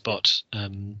 The Hot Spot.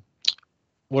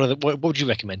 What would you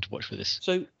recommend to watch for this?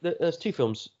 So there's two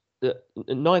films.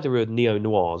 Neither are neo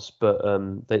noirs, but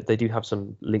they do have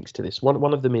some links to this.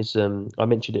 One of them is I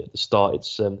mentioned it at the start.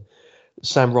 It's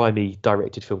Sam Raimi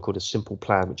directed film called A Simple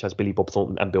Plan, which has Billy Bob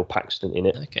Thornton and Bill Paxton in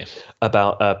it. Okay.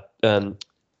 About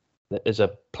there's a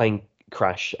plane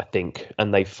crash, I think,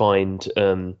 and they find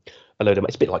a load of.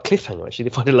 It's a bit like Cliffhanger, actually.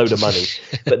 They find a load of money,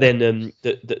 but then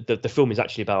the film is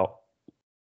actually about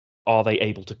are they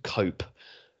able to cope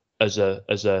as a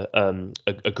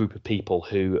group of people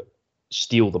who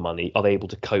steal the money? Are they able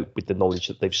to cope with the knowledge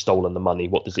that they've stolen the money?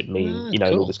 What does it mean? Cool.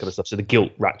 And all this kind of stuff. So the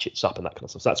guilt ratchets up and that kind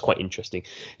of stuff. So that's quite interesting.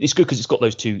 It's good because it's got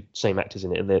those two same actors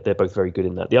in it, and they're both very good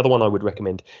in that. The other one I would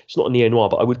recommend, it's not a neo-noir,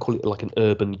 but I would call it like an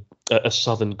urban, a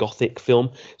Southern Gothic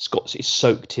film. It's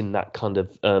soaked in that kind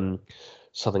of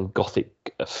Southern Gothic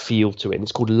feel to it, and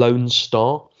it's called Lone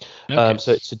Star. Okay.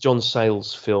 So it's a John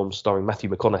Sayles film starring Matthew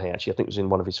McConaughey. Actually, I think it was in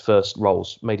one of his first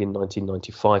roles, made in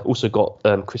 1995. Also got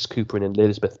Chris Cooper and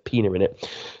Elizabeth Pena in it.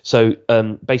 So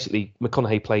basically,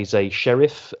 McConaughey plays a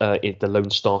sheriff in the Lone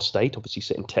Star State, obviously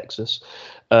set in Texas,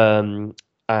 and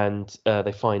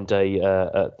they find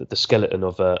the skeleton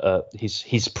of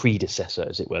his predecessor,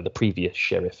 as it were, the previous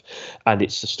sheriff, and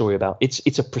it's a story about it's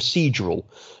a procedural,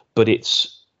 but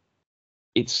it's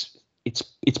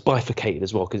bifurcated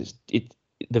as well because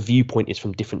the viewpoint is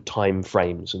from different time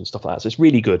frames and stuff like that. So it's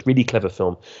really good, really clever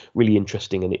film, really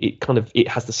interesting, and it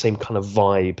has the same kind of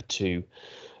vibe to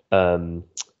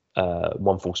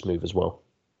One False Move as well.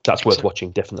 That's worth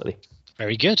watching, definitely.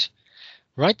 Very good.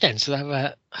 Right then, so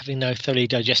having now thoroughly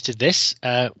digested this,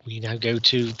 we now go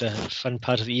to the fun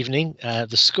part of the evening,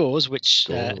 the scores, which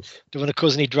don't want to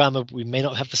cause any drama. We may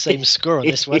not have the same score on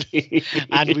this one.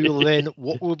 And we will learn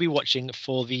what we'll be watching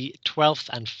for the 12th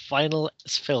and final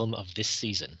film of this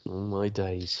season. Oh, my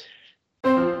days.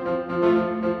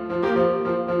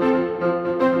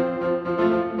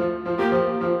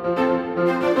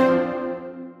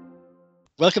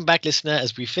 Welcome back, listener,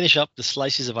 as we finish up the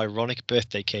slices of ironic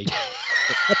birthday cake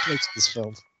that populates this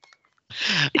film.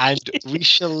 And we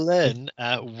shall learn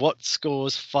what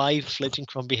scores 5 floating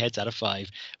Crombie heads out of 5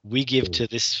 we give to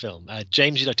this film.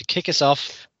 James, you'd like to kick us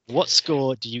off. What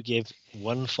score do you give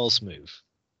One False Move?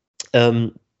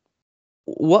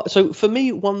 So for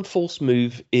me, One False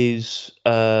Move is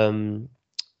another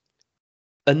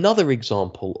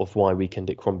example of why Weekend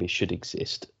at Crombie should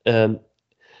exist.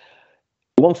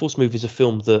 One False Move is a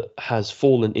film that has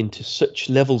fallen into such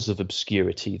levels of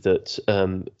obscurity that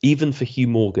even for Hugh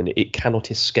Morgan, it cannot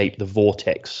escape the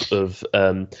vortex of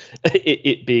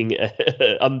it being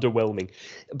underwhelming.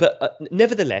 But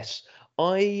nevertheless,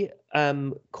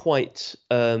 I'm quite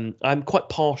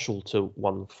partial to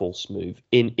One False Move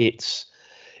in its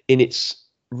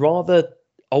rather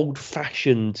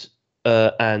old-fashioned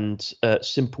and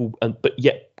simple, but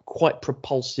yet quite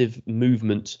propulsive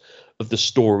movement of the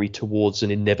story towards an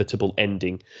inevitable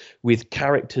ending, with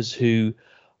characters who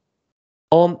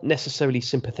aren't necessarily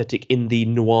sympathetic in the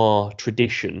noir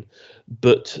tradition,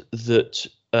 but that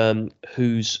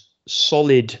whose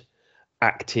solid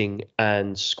acting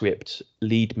and script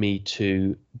lead me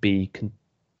to be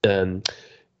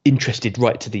interested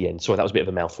right to the end. Sorry, that was a bit of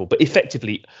a mouthful, but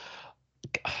effectively,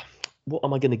 what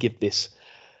am I going to give this?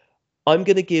 I'm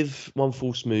going to give One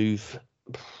False Move.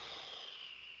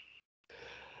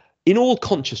 In all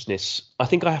consciousness, I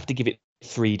think I have to give it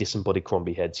 3 disembodied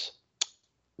Crombie heads.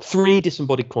 3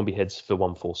 disembodied Crombie heads for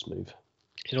One False Move.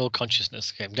 In all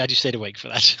consciousness. Okay, I'm glad you stayed awake for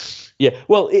that. Yeah,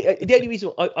 well, the only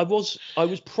reason I was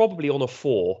probably on a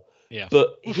 4, yeah.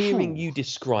 But hearing you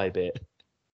describe it,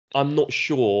 I'm not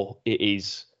sure it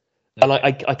is. Okay.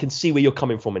 And I can see where you're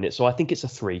coming from in it, so I think it's a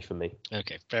 3 for me.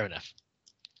 Okay, fair enough.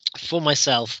 For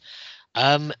myself,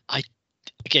 the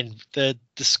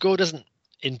score doesn't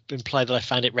imply that I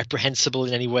found it reprehensible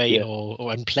in any way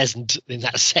or unpleasant in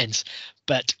that sense,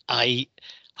 but I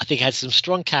think it had some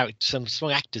strong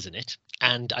actors in it,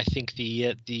 and I think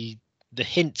the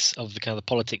hints of the kind of the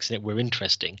politics in it were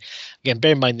interesting. Again,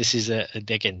 bear in mind this is the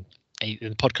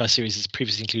podcast series has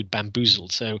previously included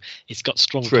Bamboozled, so it's got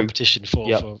strong competition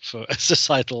for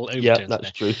societal overtones. Yeah,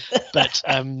 that's true.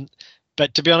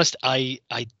 But to be honest, I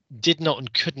did not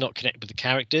and could not connect with the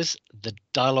characters. The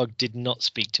dialogue did not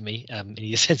speak to me in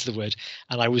the sense of the word,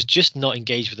 and I was just not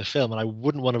engaged with the film, and I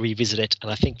wouldn't want to revisit it. And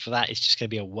I think for that, it's just going to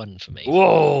be a 1 for me.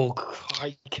 Whoa,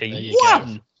 crikey.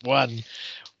 1.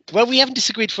 Well, we haven't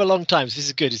disagreed for a long time, so this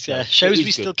is good. It shows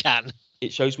we still can.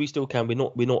 It shows we still can. We are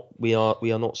not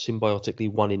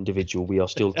symbiotically one individual. We are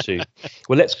still 2.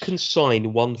 Well, let's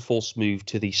consign One False Move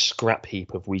to the scrap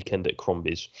heap of Weekend at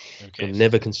Crombie's. Okay. And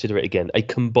never consider it again. A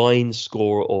combined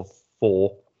score of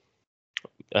 4,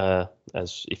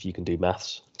 as if you can do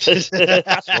maths. That's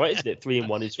right, isn't it? 3 and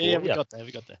 1 is 4. Yeah, we got there.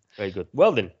 Very good.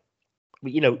 Well then,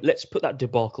 let's put that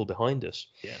debacle behind us.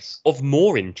 Yes. Of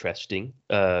more interest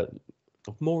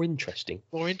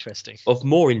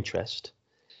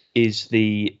is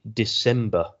the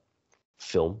December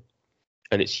film,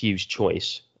 and it's Hugh's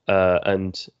choice.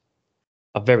 And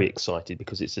I'm very excited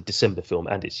because it's a December film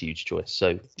and it's Hugh's choice. So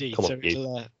indeed, come on, it's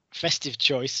a festive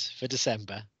choice for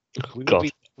December. We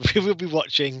will be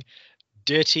watching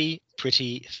Dirty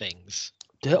Pretty Things.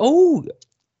 Oh,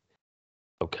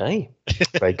 okay,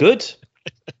 very good,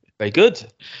 very good.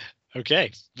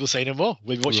 Okay, we'll say no more.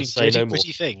 We're watching Dirty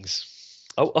Pretty Things.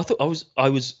 Oh, I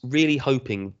was really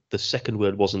hoping the second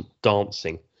word wasn't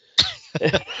dancing.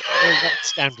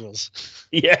 Scoundrels.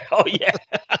 Yeah. Oh, yeah.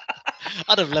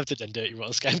 I'd have loved to do Dirty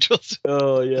Royal Scoundrels.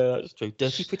 Oh, yeah, that's true.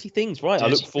 Dirty Pretty Things, right? I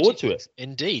look forward to it.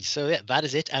 Indeed. So, yeah, that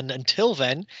is it. And until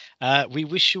then, we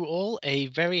wish you all a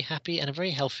very happy and a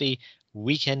very healthy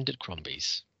weekend at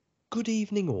Crombie's. Good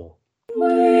evening, all.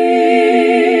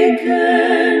 Weekend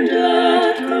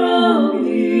at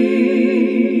Crombie's.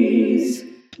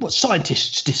 Well,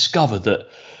 scientists discover that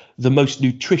the most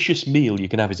nutritious meal you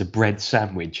can have is a bread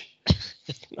sandwich.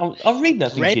 I'm reading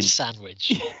that bread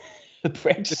sandwich. A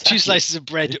bread sandwich. 2 slices of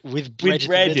bread with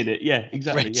bread in it. Yeah,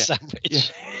 exactly. Bread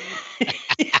sandwich.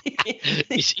 Yeah.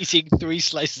 He's eating 3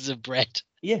 slices of bread.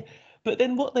 Yeah, but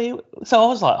then so I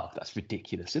was like, oh, that's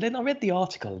ridiculous. And then I read the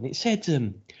article and it said,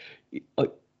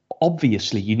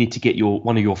 obviously you need to get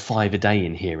one of your 5 a day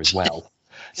in here as well.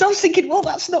 So I was thinking, well,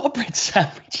 that's not a bread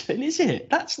sandwich then, is it?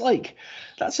 That's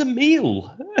a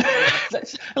meal.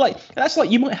 that's like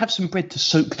you might have some bread to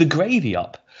soak the gravy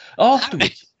up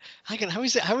afterwards.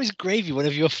 How is gravy one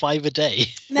of your 5 a day?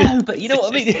 No, but you know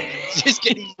what I mean? It's just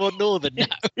getting more northern now.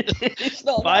 It's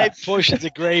not 5 portions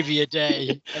of gravy a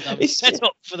day. And I'm set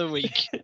up for the week.